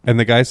 Yep. And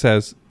the guy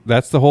says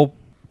that's the whole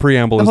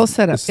preamble. The whole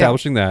setup.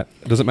 Establishing that.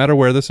 It doesn't matter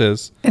where this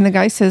is. And the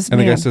guy says,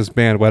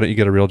 "Man, why don't you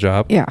get a real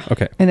job?" Yeah.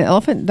 Okay. And the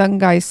elephant dung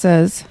guy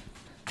says,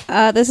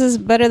 "This is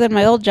better than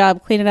my old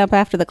job cleaning up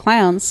after the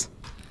clowns."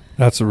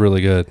 That's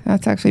really good.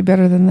 That's actually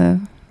better than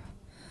the...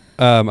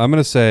 I'm going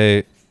to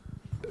say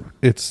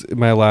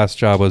my last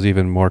job was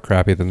even more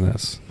crappy than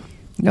this.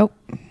 Nope.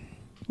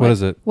 What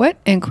is it? What?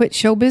 And quit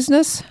show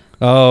business?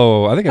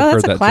 Oh, I think I've heard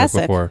that's a that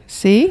classic. joke before.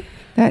 See?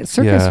 That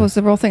circus was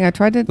the real thing. I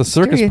tried to... The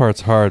circus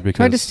part's hard because...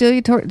 Tried to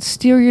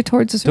steer you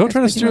towards the circus. Don't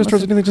try to steer us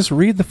towards anything. Just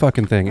read the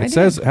fucking thing. It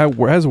says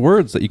has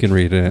words that you can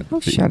read in it. Oh,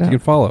 shut up. You can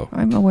follow.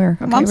 I'm aware.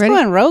 Okay, Mom's ready?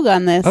 going rogue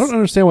on this. I don't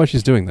understand why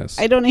she's doing this.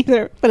 I don't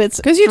either, but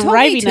it's 'Cause you told me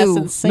driving us to.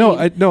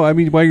 insane. No, I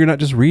mean, why you're not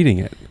just reading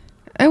it?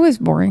 It was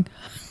boring.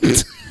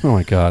 Oh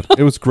my God.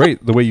 It was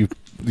great the way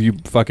you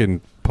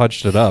fucking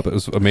punched it up. It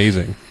was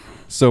amazing.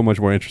 So much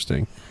more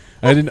interesting.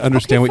 I didn't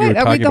understand what you were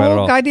talking read the about at whole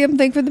all. goddamn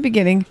thing from the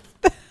beginning.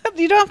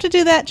 You don't have to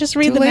do that. Just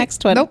read Too the late.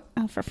 next one. Nope.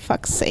 Oh, for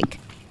fuck's sake.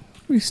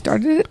 We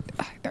started it.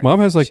 Mom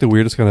has like the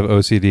weirdest kind of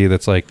OCD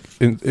that's like,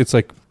 it's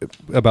like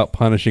about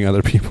punishing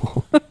other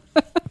people.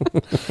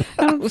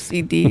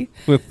 OCD.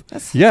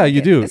 Yeah,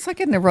 you do. It's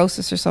like a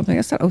neurosis or something.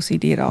 It's not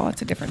OCD at all.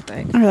 It's a different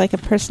thing. Or like a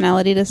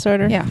personality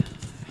disorder. Yeah.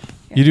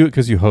 You do it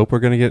because you hope we're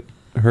going to get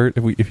hurt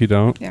if you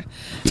don't. Yeah.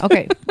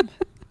 Okay.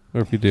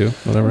 Or if you do,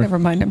 whatever. Never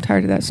mind. I'm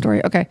tired of that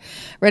story. Okay.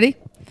 Ready?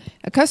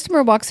 A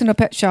customer walks into a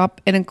pet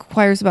shop and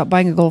inquires about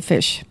buying a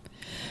goldfish.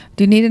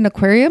 Do you need an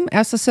aquarium?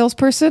 Asks the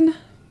salesperson.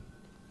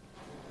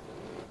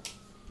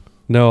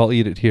 No, I'll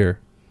eat it here.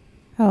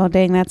 Oh,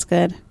 dang, that's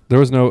good. There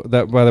was no,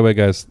 that. By the way,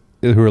 guys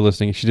who are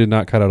listening, she did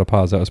not cut out a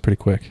pause. That was pretty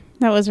quick.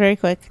 That was very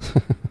quick.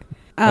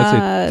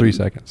 I'd say 3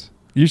 seconds.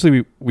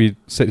 Usually we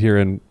sit here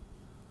and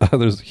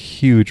there's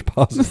huge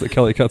pauses that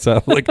Kelly cuts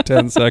out like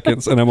 10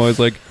 seconds. And I'm always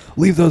like,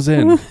 leave those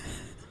in.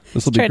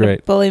 This will be great.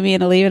 To bully me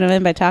into leaving them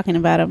in by talking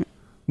about them.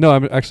 No,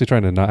 I'm actually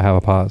trying to not have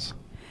a pause.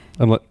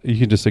 You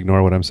can just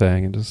ignore what I'm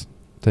saying and just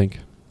think.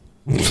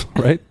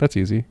 Right? That's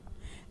easy.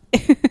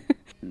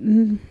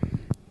 Do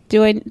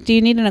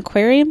you need an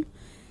aquarium?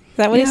 Is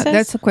that what he says?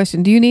 That's the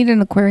question. Do you need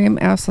an aquarium?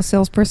 Asks the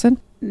salesperson.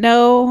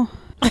 No.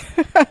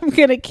 I'm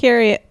going to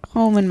carry it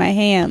home in my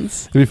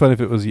hands. It'd be fun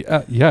if it was,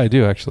 yeah, I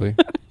do actually.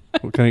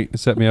 Can you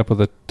set me up with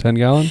a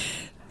 10-gallon?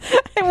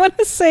 I want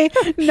to say,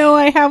 no,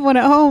 I have one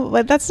at home,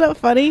 but that's not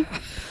funny.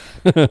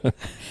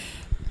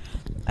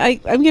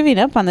 I'm giving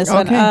up on this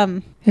one.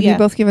 Have you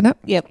both given up?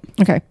 Yep.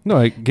 Okay. No,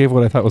 I gave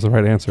what I thought was the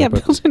right answer. Yeah,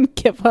 but Bill didn't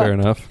give up. fair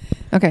enough.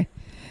 Okay.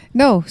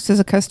 No, says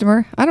a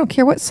customer. I don't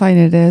care what sign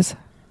it is.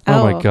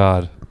 Oh my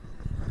God.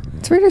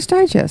 It's Reader's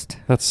Digest.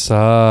 That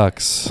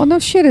sucks. Well, no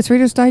shit. It's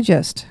Reader's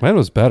Digest. Mine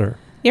was better.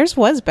 Yours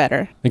was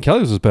better. And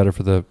Kelly's was better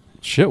for the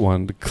shit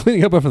one. The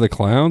cleaning up after the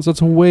clowns,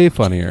 that's way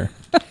funnier.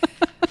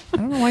 I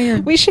don't know why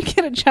you're... We should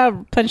get a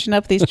job punching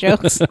up these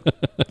jokes.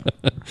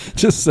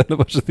 Just send a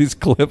bunch of these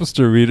clips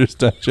to Reader's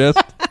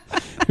Digest.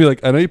 Be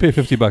like, I know you pay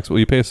 $50, but will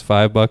you pay us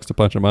 $5 to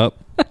punch them up?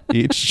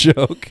 Each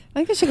joke. I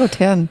think it should go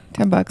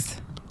 $10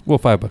 Well,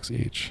 $5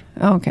 each.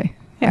 Oh, okay.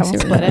 Yeah, we'll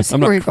split it.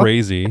 I'm not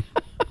crazy.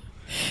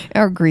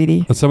 Or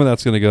greedy. And some of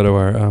that's going to go to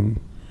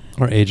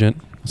our agent.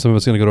 Some of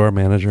it's going to go to our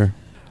manager.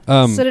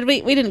 So did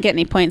we didn't get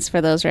any points for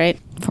those, right?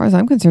 As far as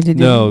I'm concerned, you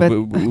No,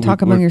 didn't. But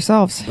talk among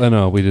yourselves. I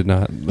know, we did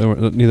not.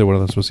 Neither one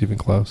of us was even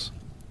close.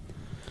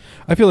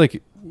 I feel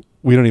like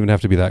we don't even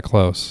have to be that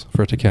close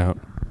for it to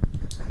count.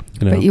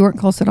 You know? But you weren't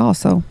close at all,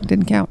 so it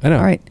didn't count. I know.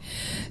 All right.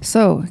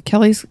 So,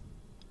 Kelly's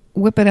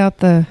whipping out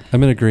the...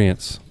 I'm in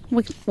agreement.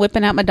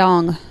 Whipping out my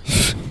dong.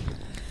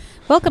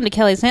 Welcome to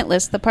Kelly's Hint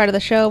List, the part of the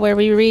show where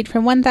we read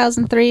from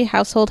 1003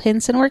 Household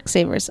Hints and Work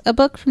Savers, a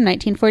book from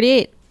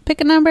 1948.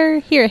 Pick a number,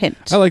 hear a hint.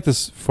 I like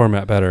this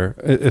format better,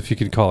 if you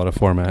could call it a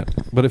format.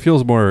 But it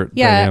feels more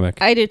dynamic.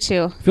 Yeah, I do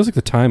too. It feels like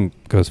the time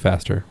goes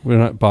faster. We're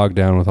not bogged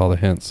down with all the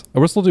hints.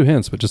 We'll still do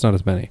hints, but just not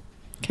as many.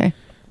 Okay.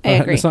 I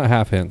agree. It's not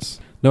half hints.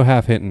 No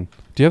half hinting.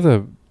 Do you have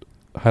the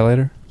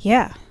highlighter?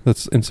 Yeah.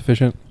 That's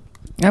insufficient?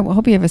 I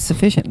hope you have a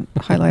sufficient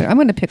highlighter. I'm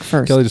going to pick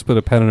first. Kelly just put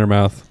a pen in her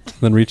mouth,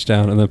 then reached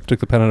down, and then took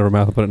the pen out of her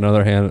mouth and put it in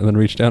another hand, and then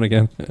reached down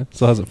again.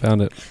 Still hasn't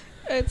found it.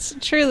 It's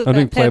true that I'm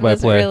doing that pen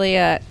was play-by-play.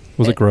 really...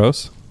 Was it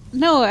gross?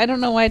 No, I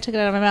don't know why I took it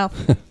out of my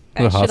mouth.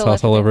 The hot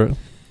sauce all over it?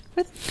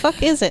 Where the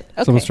fuck is it?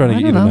 Okay. Someone's trying to I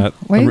get you don't the know. net.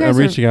 Well, you I'm guys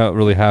reaching out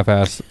really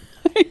half-assed.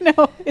 I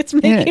know. It's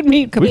making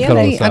me... We cut all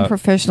completely this out.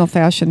 unprofessional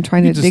fashion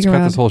trying You to just dig cut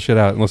around. this whole shit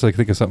out unless I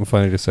think of something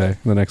funny to say in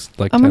the next,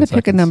 like, 10 I'm going to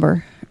seconds. pick a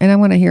number, and I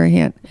want to hear a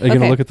hint. Are you going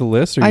to Okay. look at the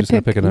list, or are you just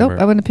going to pick a number?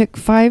 Nope, I'm going to pick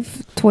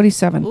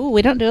 527. Ooh,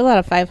 we don't do a lot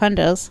of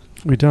 500s.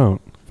 We don't.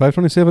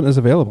 527 is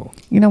available.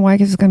 You know why?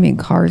 Because it's going to be in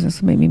cars.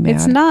 It's going to make me mad.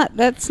 It's not.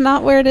 That's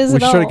not where it is We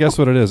at should all. try to guess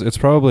what it is. It's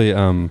probably,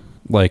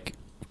 like,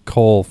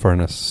 coal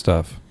furnace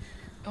stuff.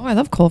 Oh, I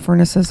love coal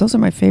furnaces. Those are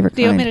my favorite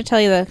Do you want kind. me to tell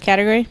you the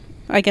category?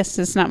 I guess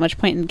there's not much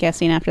point in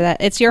guessing after that.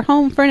 It's your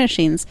home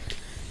furnishings.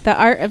 The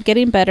art of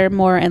getting better,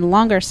 more, and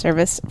longer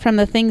service from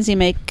the things you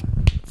make,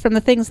 from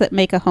the things that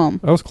make a home.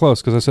 I was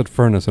close because I said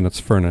furnace and it's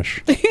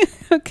furnish.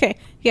 Okay,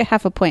 you get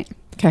half a point.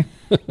 Okay.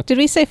 Did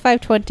we say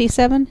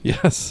 527?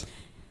 Yes.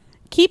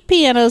 Keep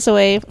pianos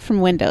away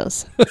from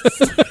windows.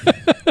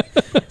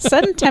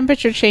 Sudden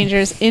temperature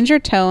changes injure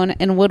tone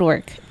and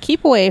woodwork.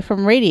 Keep away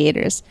from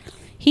radiators.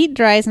 Heat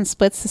dries and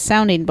splits the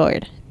sounding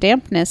board.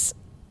 Dampness,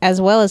 as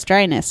well as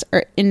dryness,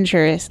 are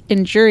injurious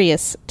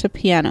to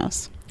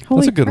pianos.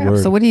 Holy a good crap.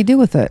 word. So what do you do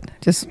with it?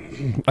 Just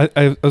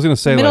I was going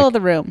to say, Middle like, of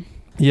the room.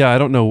 yeah, I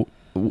don't know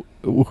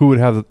who would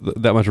have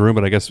that much room,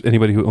 but I guess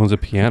anybody who owns a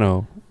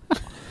piano.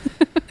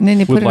 and then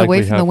you Would put it away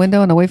likely from the have-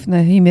 window and away from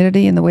the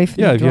humidity and away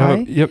from Yeah,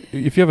 the if dry.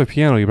 if you have a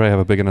piano, you probably have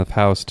a big enough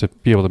house to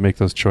be able to make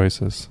those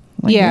choices.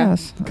 I Yeah.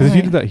 guess. Because if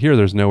you did that here,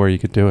 there's nowhere you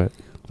could do it.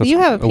 That's You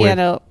have a away-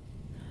 piano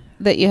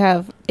that you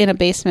have in a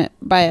basement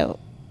by a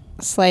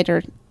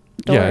slider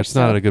door. Yeah, it's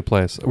not at a good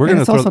place. We're And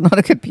gonna it's throw. also not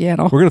a good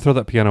piano. We're gonna throw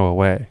that piano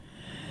away.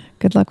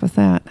 Good luck with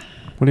that.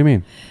 What do you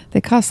mean?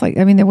 They cost they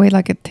weigh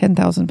like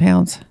 10,000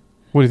 pounds.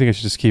 What do you think? I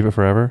should just keep it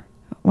forever?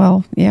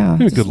 Well, yeah.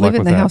 Maybe Just good leave luck it in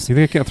with the that. house. Do you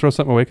think I can't throw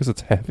something away because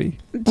it's heavy?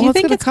 Do you it's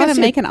think gonna it's going cost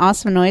to you- make an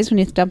awesome noise when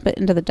you dump it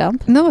into the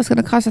dump? No, it's going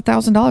to cost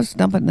 $1,000 to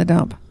dump it in the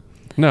dump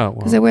No,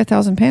 because they weigh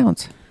 1,000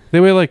 pounds. they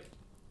weigh like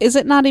is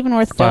it not even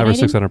worth 500 or donating?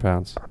 600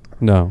 pounds.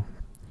 No.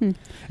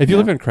 If you No.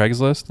 look on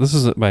Craigslist, this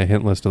is my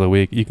hint list of the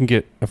week. You can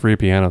get a free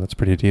piano that's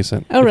pretty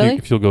decent. Oh, really?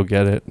 If you'll go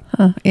get it.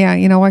 Huh. Yeah,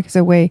 you know why? Because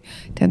I weigh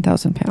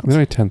 10,000 It's pounds.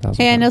 only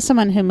 10,000. Hey, I know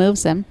someone who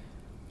moves them.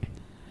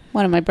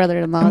 One of my I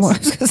brother-in-laws. was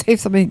going to say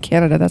somebody in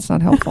Canada. That's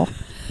not helpful.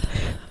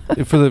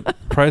 For the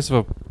price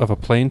of a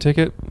plane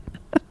ticket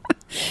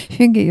You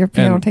can get your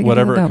piano and taken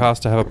whatever to the it dump.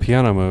 costs to have a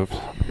piano moved,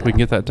 we can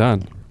get that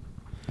done.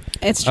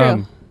 It's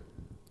true.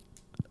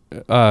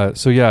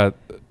 So yeah,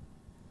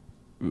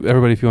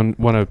 everybody, if you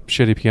want a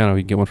shitty piano,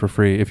 you can get one for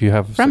free if you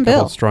have From a couple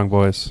Bill. of strong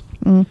boys.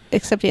 Mm.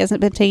 Except he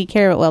hasn't been taking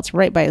care of it well. It's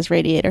right by his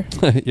radiator.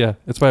 Yeah,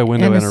 it's by a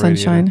window And and, the a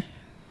sunshine. radiator.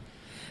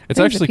 It's Thing's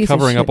a actually piece of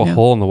covering up a shit now.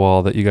 hole in the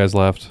wall that you guys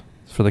left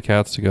for the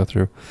cats to go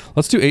through.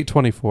 Let's do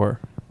 824.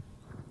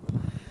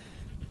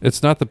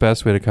 It's not the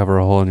best way to cover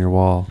a hole in your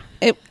wall.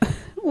 It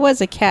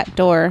was a cat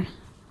door.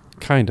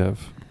 Kind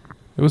of.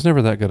 It was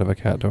never that good of a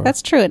cat door.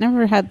 That's true. It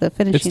never had the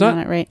finishing not- on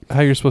it right.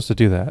 how you're supposed to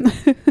do that.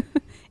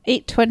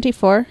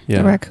 824. The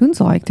Yeah.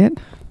 raccoons liked it.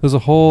 There's a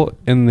hole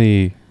in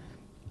the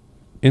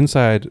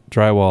inside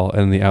drywall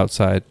and the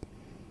outside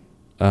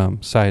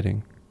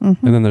siding. Mhm.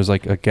 And then there's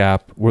like a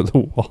gap where the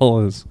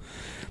wall is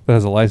that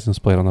has a license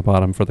plate on the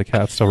bottom for the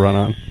cats to run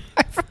on.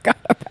 I forgot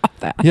about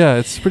that. Yeah,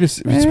 it's pretty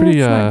It's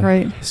not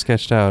great.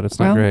 sketched out. It's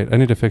not Well- great. I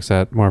need to fix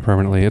that more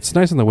permanently. It's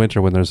nice in the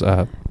winter when there's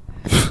a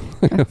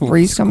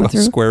breeze coming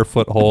through. square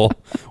foot hole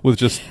with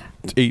just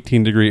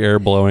 18-degree air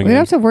blowing. We in.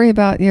 don't have to worry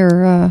about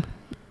your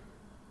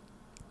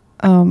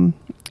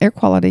air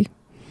quality.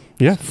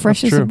 Yeah,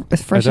 Fresh that's as true.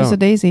 as fresh I as a don't.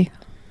 daisy.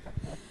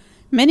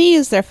 Many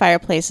use their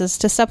fireplaces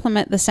to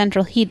supplement the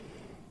central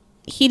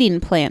heating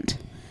plant.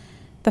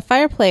 The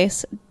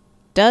fireplace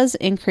does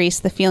increase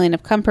the feeling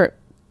of comfort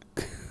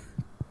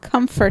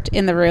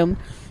in the room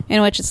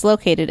in which it's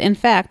located. In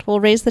fact, will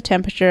raise the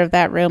temperature of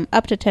that room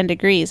up to 10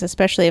 degrees,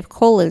 especially if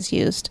coal is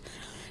used.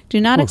 Do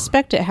not Oof.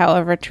 expect it,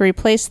 however, to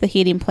replace the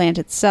heating plant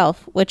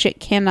itself, which it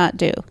cannot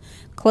do.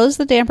 Close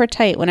the damper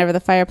tight whenever the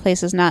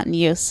fireplace is not in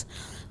use.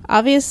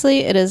 Obviously,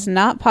 it is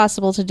not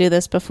possible to do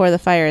this before the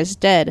fire is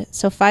dead,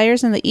 so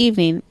fires in the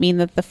evening mean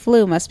that the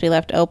flue must be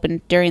left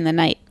open during the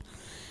night.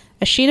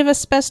 A sheet of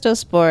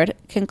asbestos board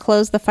can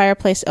close the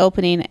fireplace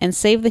opening and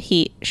save the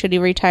heat should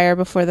you retire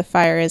before the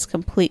fire is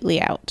completely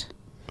out.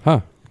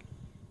 Huh.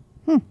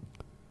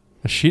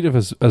 A sheet of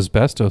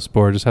asbestos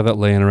board. Just have that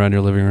laying around your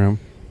living room.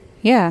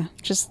 Yeah,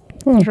 just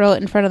throw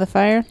it in front of the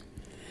fire.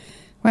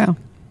 Wow.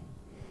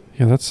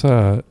 Yeah, that's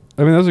I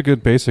mean, those are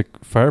good basic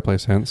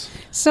fireplace hints.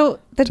 So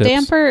the Tips.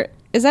 damper,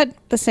 is that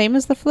the same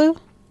as the flue?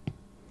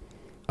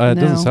 It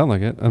doesn't No. sound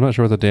like it. I'm not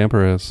sure what the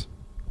damper is.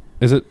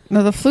 Is it?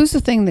 No, the flue's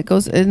the thing that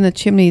goes in the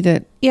chimney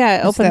that, Yeah, it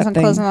It's opens that and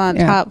thing. closes on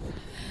Yeah. top.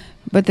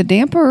 but the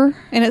damper,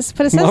 And it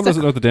says Mom the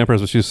doesn't know what the damper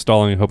is, but she's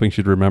stalling and hoping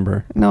she'd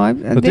remember. no,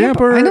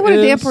 damper I know what a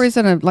is- damper is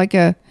in a, like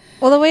a,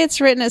 Well, the way it's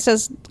written, it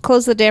says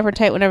close the damper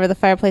tight whenever the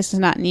fireplace is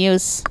not in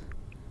use.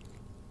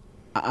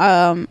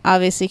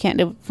 Obviously, you can't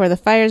do it before the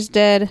fire's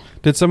dead.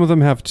 Did some of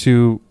them have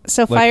two?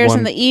 So Like fires one-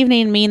 in the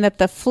evening mean that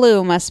the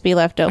flue must be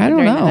left open I don't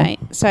during the know. night.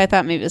 So I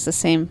thought maybe it was the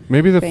same.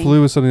 Maybe the thing.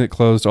 flue was something that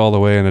closed all the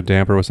way, and a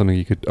damper was something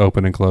you could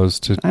open and close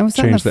to I was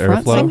that in change the the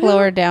front airflow. Like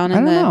lower down I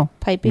in don't the know.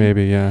 piping.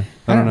 Maybe, yeah.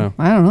 I don't know.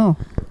 I don't know.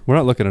 We're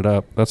not looking it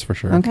up. That's for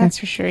sure. Okay. That's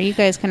for sure. You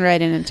guys can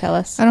write in and tell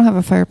us. I don't have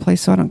a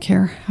fireplace, so I don't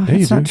care. Yeah,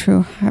 you It's not do.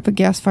 true. I have a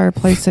gas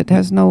fireplace that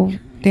has no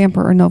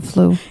damper or no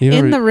flue. You In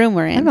ever- the room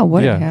we're I don't in. know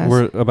what yeah, it has.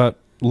 we're about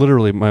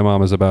literally. My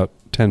mom is about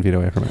 10 feet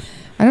away from it.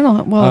 I don't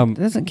know. Well, Um, it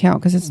doesn't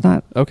count because it's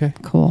not Okay.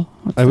 cool.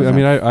 I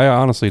mean, I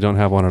honestly don't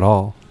have one at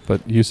all,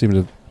 but you seem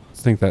to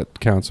think that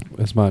counts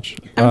as much.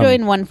 I'm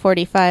doing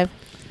 145.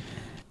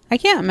 I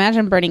can't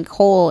imagine burning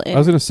coal in I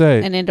was going to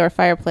say, an indoor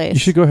fireplace. you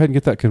should go ahead and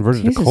get that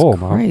converted Jesus to coal,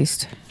 Mom.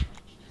 Christ.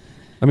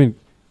 I mean,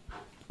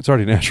 it's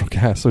already natural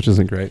gas, which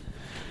isn't great.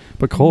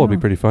 But coal would be Yeah.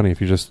 pretty funny if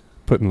you just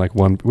put in like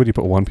one. Would you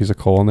put one piece of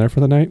coal in there for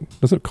the night?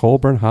 Doesn't coal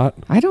burn hot?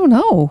 I don't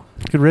know.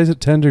 You could raise it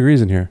 10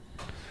 degrees in here,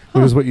 which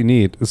Huh. is what you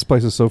need. This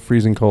place is so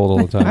freezing cold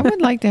all the I time.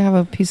 would like to have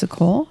a piece of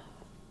coal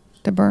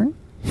to burn.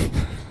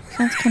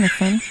 Sounds kind of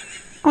fun.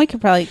 We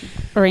could probably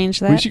arrange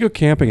that. We should go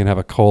camping and have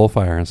a coal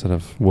fire instead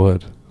of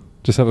wood.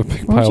 Just have a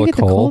big Where'd pile you of get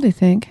the coal, do you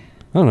think?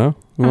 I don't know.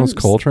 One of those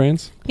Um, coal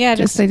trains? yeah,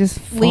 Just just they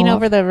just lean fall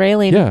over off? the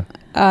railing Yeah.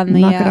 on the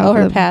Knock it off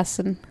the- overpass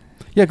and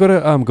Yeah, go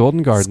to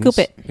Golden Gardens. Scoop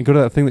it. And go to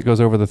that thing that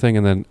goes over the thing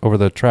and then over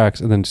the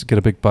tracks and then just get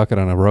a big bucket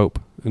on a rope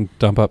and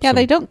dump up yeah, some.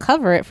 they don't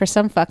cover it for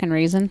some fucking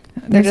reason.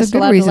 They're There's a just good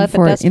allowed to reason let the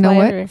for it. dust You know fly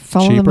what? everywhere.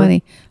 Follow the Cheaper?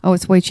 money. Oh,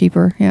 it's way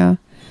cheaper. Yeah.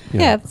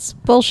 Yeah, it's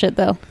bullshit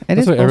though. It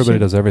That's is why everybody bullshit.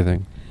 does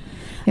everything.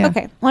 Yeah.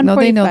 Okay, No,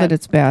 they know 145. that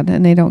it's bad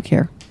and they don't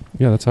care.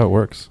 Yeah, that's how it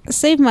works.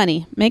 Save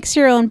money. Mix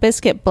your own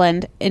biscuit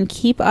blend and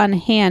keep on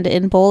hand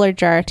in bowl or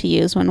jar to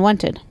use when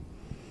wanted.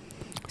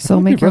 So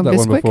We've make your read own that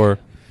one Bisquick. before.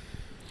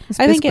 It's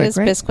I think it Bisquick, is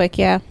right? Bisquick,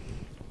 yeah.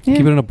 Yeah.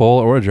 Keep it in a bowl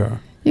or a jar.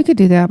 You could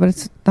do that, but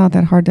it's not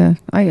that hard to.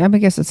 I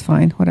guess it's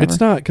fine. Whatever. It's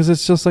not, because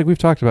it's just like we've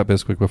talked about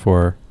Bisquick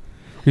before.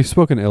 We've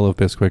spoken ill of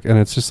Bisquick, and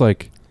it's just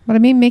like But I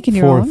mean, making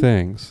your four own.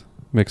 things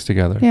mixed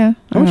together. Yeah. How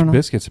I much don't know.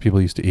 biscuits do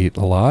people used to eat?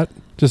 A lot?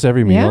 Just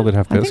every meal Yeah, they'd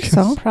have I think biscuits.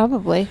 so.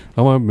 Probably.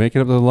 Oh, I'm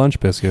making up the lunch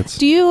biscuits.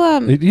 Do you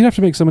You'd have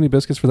to make so many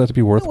biscuits for that to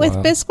be worthwhile. with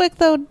Bisquick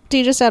though? Do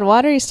you just add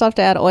water? Or you still have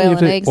to add You oil have and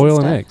to- eggs. oil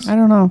and and stuff? eggs. I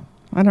don't know.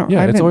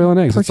 Yeah, it's oil and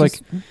eggs. It's like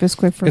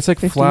Bisquick for it's like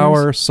 50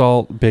 flour, years.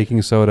 salt,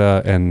 baking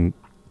soda,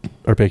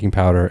 or baking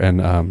powder,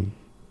 and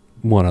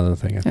one other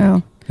thing. I think.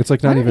 Oh. It's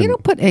like not even. You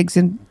don't put eggs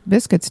in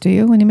biscuits, do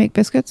you? When you make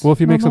biscuits? Well,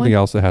 if you make normally? something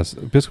else that has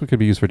biscuit, could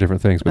be used for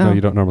different things, but no, Oh.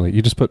 you don't normally.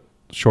 You just put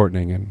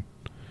shortening and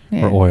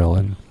Yeah. or oil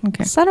and.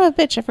 Okay. Son of a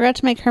bitch! I forgot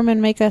to make Herman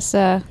make us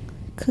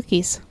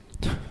cookies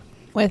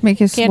with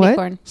Make us candy what?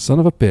 corn. Son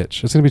of a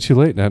bitch! It's gonna be too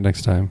late now.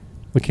 Next time,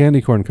 the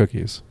candy corn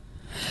cookies.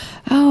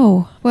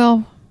 Oh,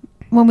 well,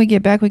 when we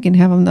get back, we can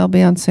have them. They'll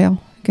be on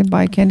sale. You can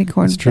buy candy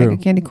corn, That's true. bag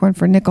of candy corn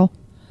for a nickel.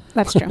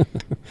 That's true.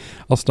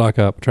 I'll stock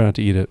up. Try not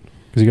to eat it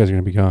because you guys are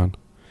gonna be gone.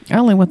 I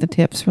only want the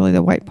tips, really,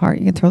 the white part.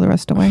 You can throw the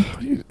rest away.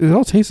 It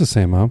all tastes the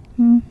same, Mom.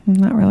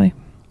 Not really.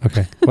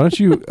 Okay, why don't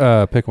you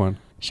pick one?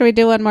 Should we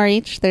do one more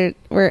each?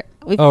 We're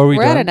Are we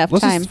we're done? at enough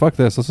Let's time. just fuck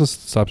this. Let's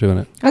just stop doing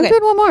it. I Okay.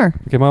 did one more.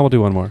 Okay, Mom, we'll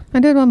do one more. I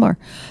did one more.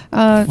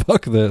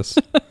 Fuck this.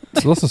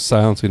 So what's the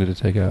silence we need to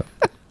take out?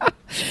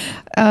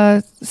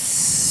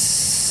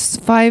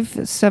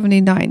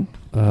 579.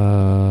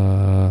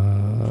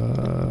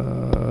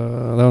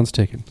 That one's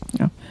taken.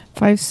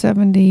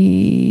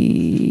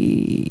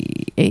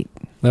 578.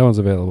 That one's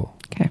available.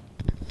 Okay.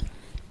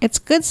 It's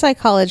good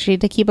psychology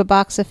to keep a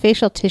box of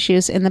facial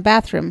tissues in the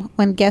bathroom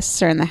when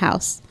guests are in the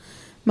house.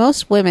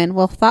 Most women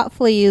will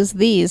thoughtfully use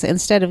these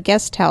instead of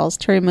guest towels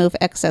to remove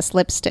excess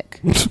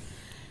lipstick.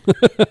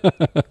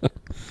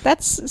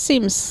 That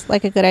seems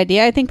like a good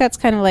idea. I think that's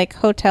kind of like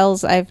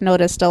hotels. I've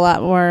noticed a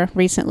lot more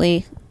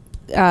recently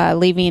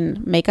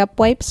leaving makeup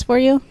wipes for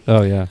you.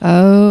 Oh yeah.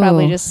 Oh.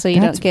 Probably just so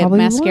you that's don't get probably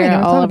why. I mascara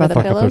never all thought over about the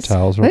Fuck up their pillows.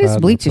 towels real They bad just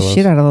and bleach the pillows.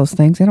 shit out of those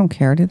things. They don't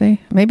care, do they?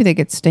 Maybe they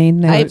get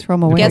stained and I they throw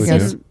them away. guess I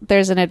Guessing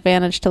there's an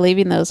advantage to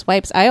leaving those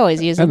wipes. I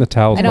always use them. And the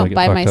towels I don't probably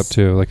buy get my fucked up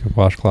too, like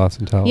washcloths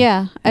and towels.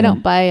 Yeah, I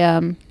don't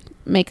buy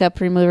makeup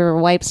remover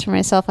wipes for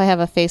myself. I have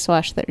a face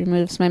wash that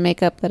removes my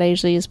makeup that I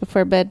usually use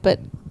before bed, but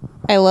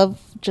I love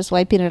just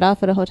wiping it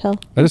off at a hotel.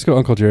 I just go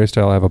Uncle Jerry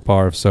style. I have a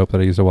bar of soap that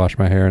I use to wash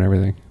my hair and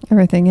everything.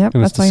 Everything, yep.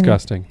 And it's that's why I know.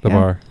 disgusting. The Yeah.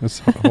 bar. It's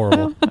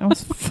horrible. I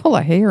was full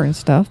of hair and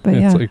stuff, but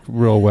It's yeah. like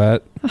real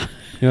wet.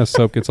 You know,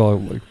 soap gets all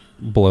like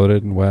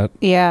bloated and wet,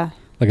 Yeah.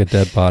 like a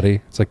dead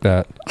body. It's like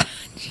that.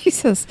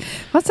 Jesus.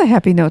 That's a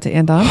happy note to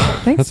end on.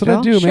 Thanks, That's what Bill.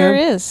 I do, Sure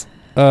man. is.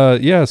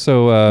 Yeah.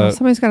 So Well,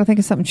 somebody's got to think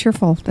of something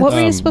cheerful. What were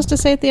you Um, supposed to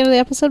say at the end of the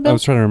episode, I Bill?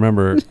 was trying to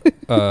remember.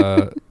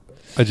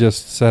 I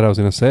just said I was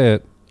going to say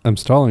it. I'm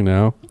stalling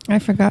now. I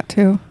forgot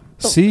to.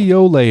 See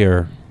you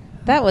later,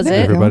 That was There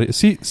it. you go. everybody.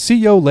 See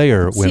you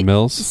later,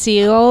 windmills. See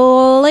you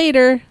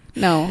later.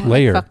 No,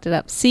 Layer. I fucked it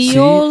up. See See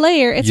you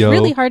later. It's yo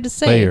really hard to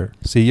say. Later.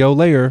 See you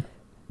later,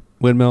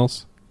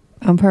 windmills.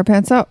 Umpire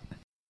pants up.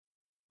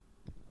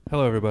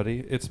 Hello,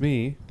 everybody. It's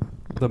me,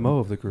 the Mo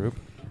of the group,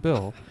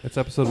 Bill. It's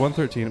episode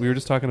 113. We were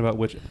just talking about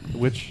which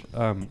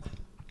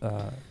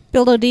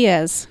Bildo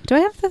Diaz. Do I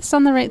have this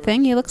on the right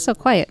thing? You look so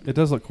quiet. it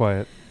does look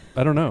quiet.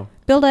 I don't know.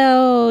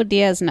 Bildo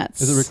Diaz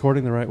nuts. Is it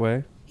recording the right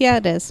way? Yeah,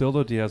 it is.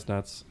 Bildo Diaz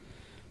nuts.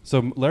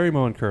 So Larry,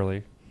 Moe, and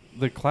Curly,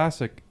 the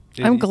classic.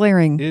 I'm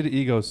glaring Id,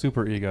 ego,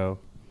 super ego.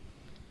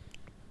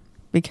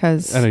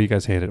 because. I know you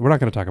guys hate it. We're not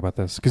going to talk about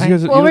this because I- you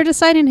guys. Well, we're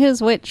deciding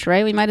who's which,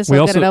 right? We might as We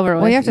well get it also- over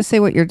with. Well, you have to say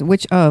what you're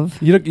which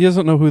of. you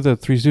don't know who the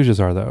Three Stooges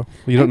are, though.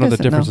 You don't know the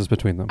doesn't know. differences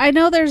between them. I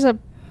know there's a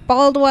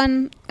bald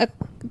one, a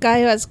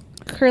guy who has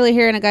curly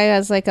hair, and a guy who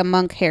has like a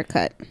monk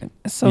haircut.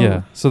 So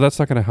yeah, so that's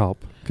not going to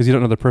help because you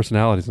don't know their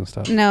personalities and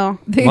stuff. No.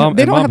 they, Mom-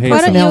 they and don't Mom have hates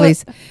them.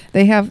 personalities.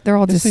 They're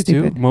all Yes, just they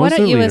do. stupid. Mo's Why their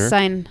don't you leader.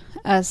 assign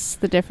us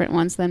the different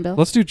ones then, Bill?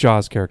 Let's do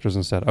Jaws characters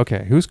instead.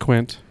 Okay, who's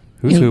Quint?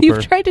 Who's You've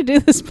Hooper? tried to do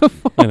this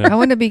before. I know. I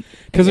want to be.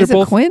 'Cause Is they're it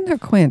both- Quinn or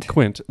Quint?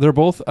 Quint. They're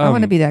both. I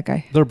want to be that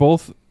guy. They're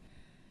both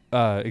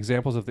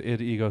examples of the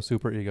id, ego,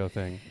 super ego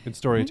thing in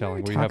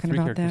storytelling, where you have talking three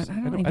about characters. that. I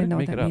don't I even didn't know what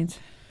make that it up. means.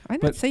 I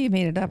didn't But- say you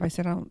made it up. I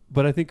said I don't.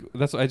 But I think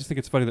I just think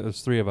it's funny that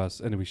there's three of us,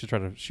 and we should try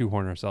to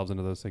shoehorn ourselves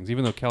into those things,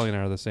 even though Kelly and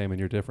I are the same and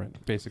you're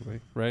different, basically,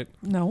 right?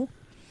 No.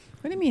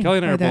 What do you mean? Kelly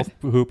and I by are that?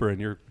 both Hooper, and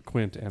you're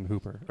Quint and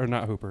Hooper, or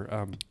not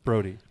Hooper,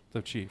 Brody,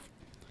 the chief.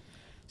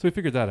 So we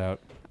figured that out.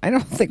 I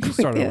don't think we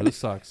Start over. did. This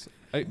sucks.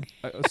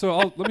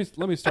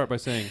 Let me start by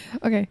saying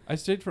Okay. I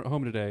stayed from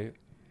home today.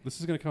 This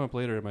is going to come up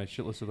later in my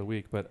shit list of the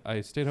week, but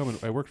I stayed home and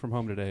I worked from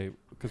home today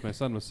because my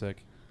son was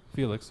sick.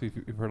 Felix, who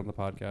you've heard on the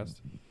podcast.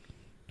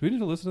 Do we need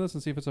to listen to this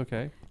and see if it's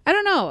okay? I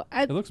don't know.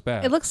 It looks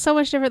bad. It looks so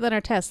much different than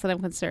our test that I'm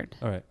concerned.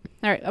 All right.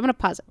 All right, I'm going to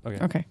pause it.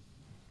 Okay. Okay.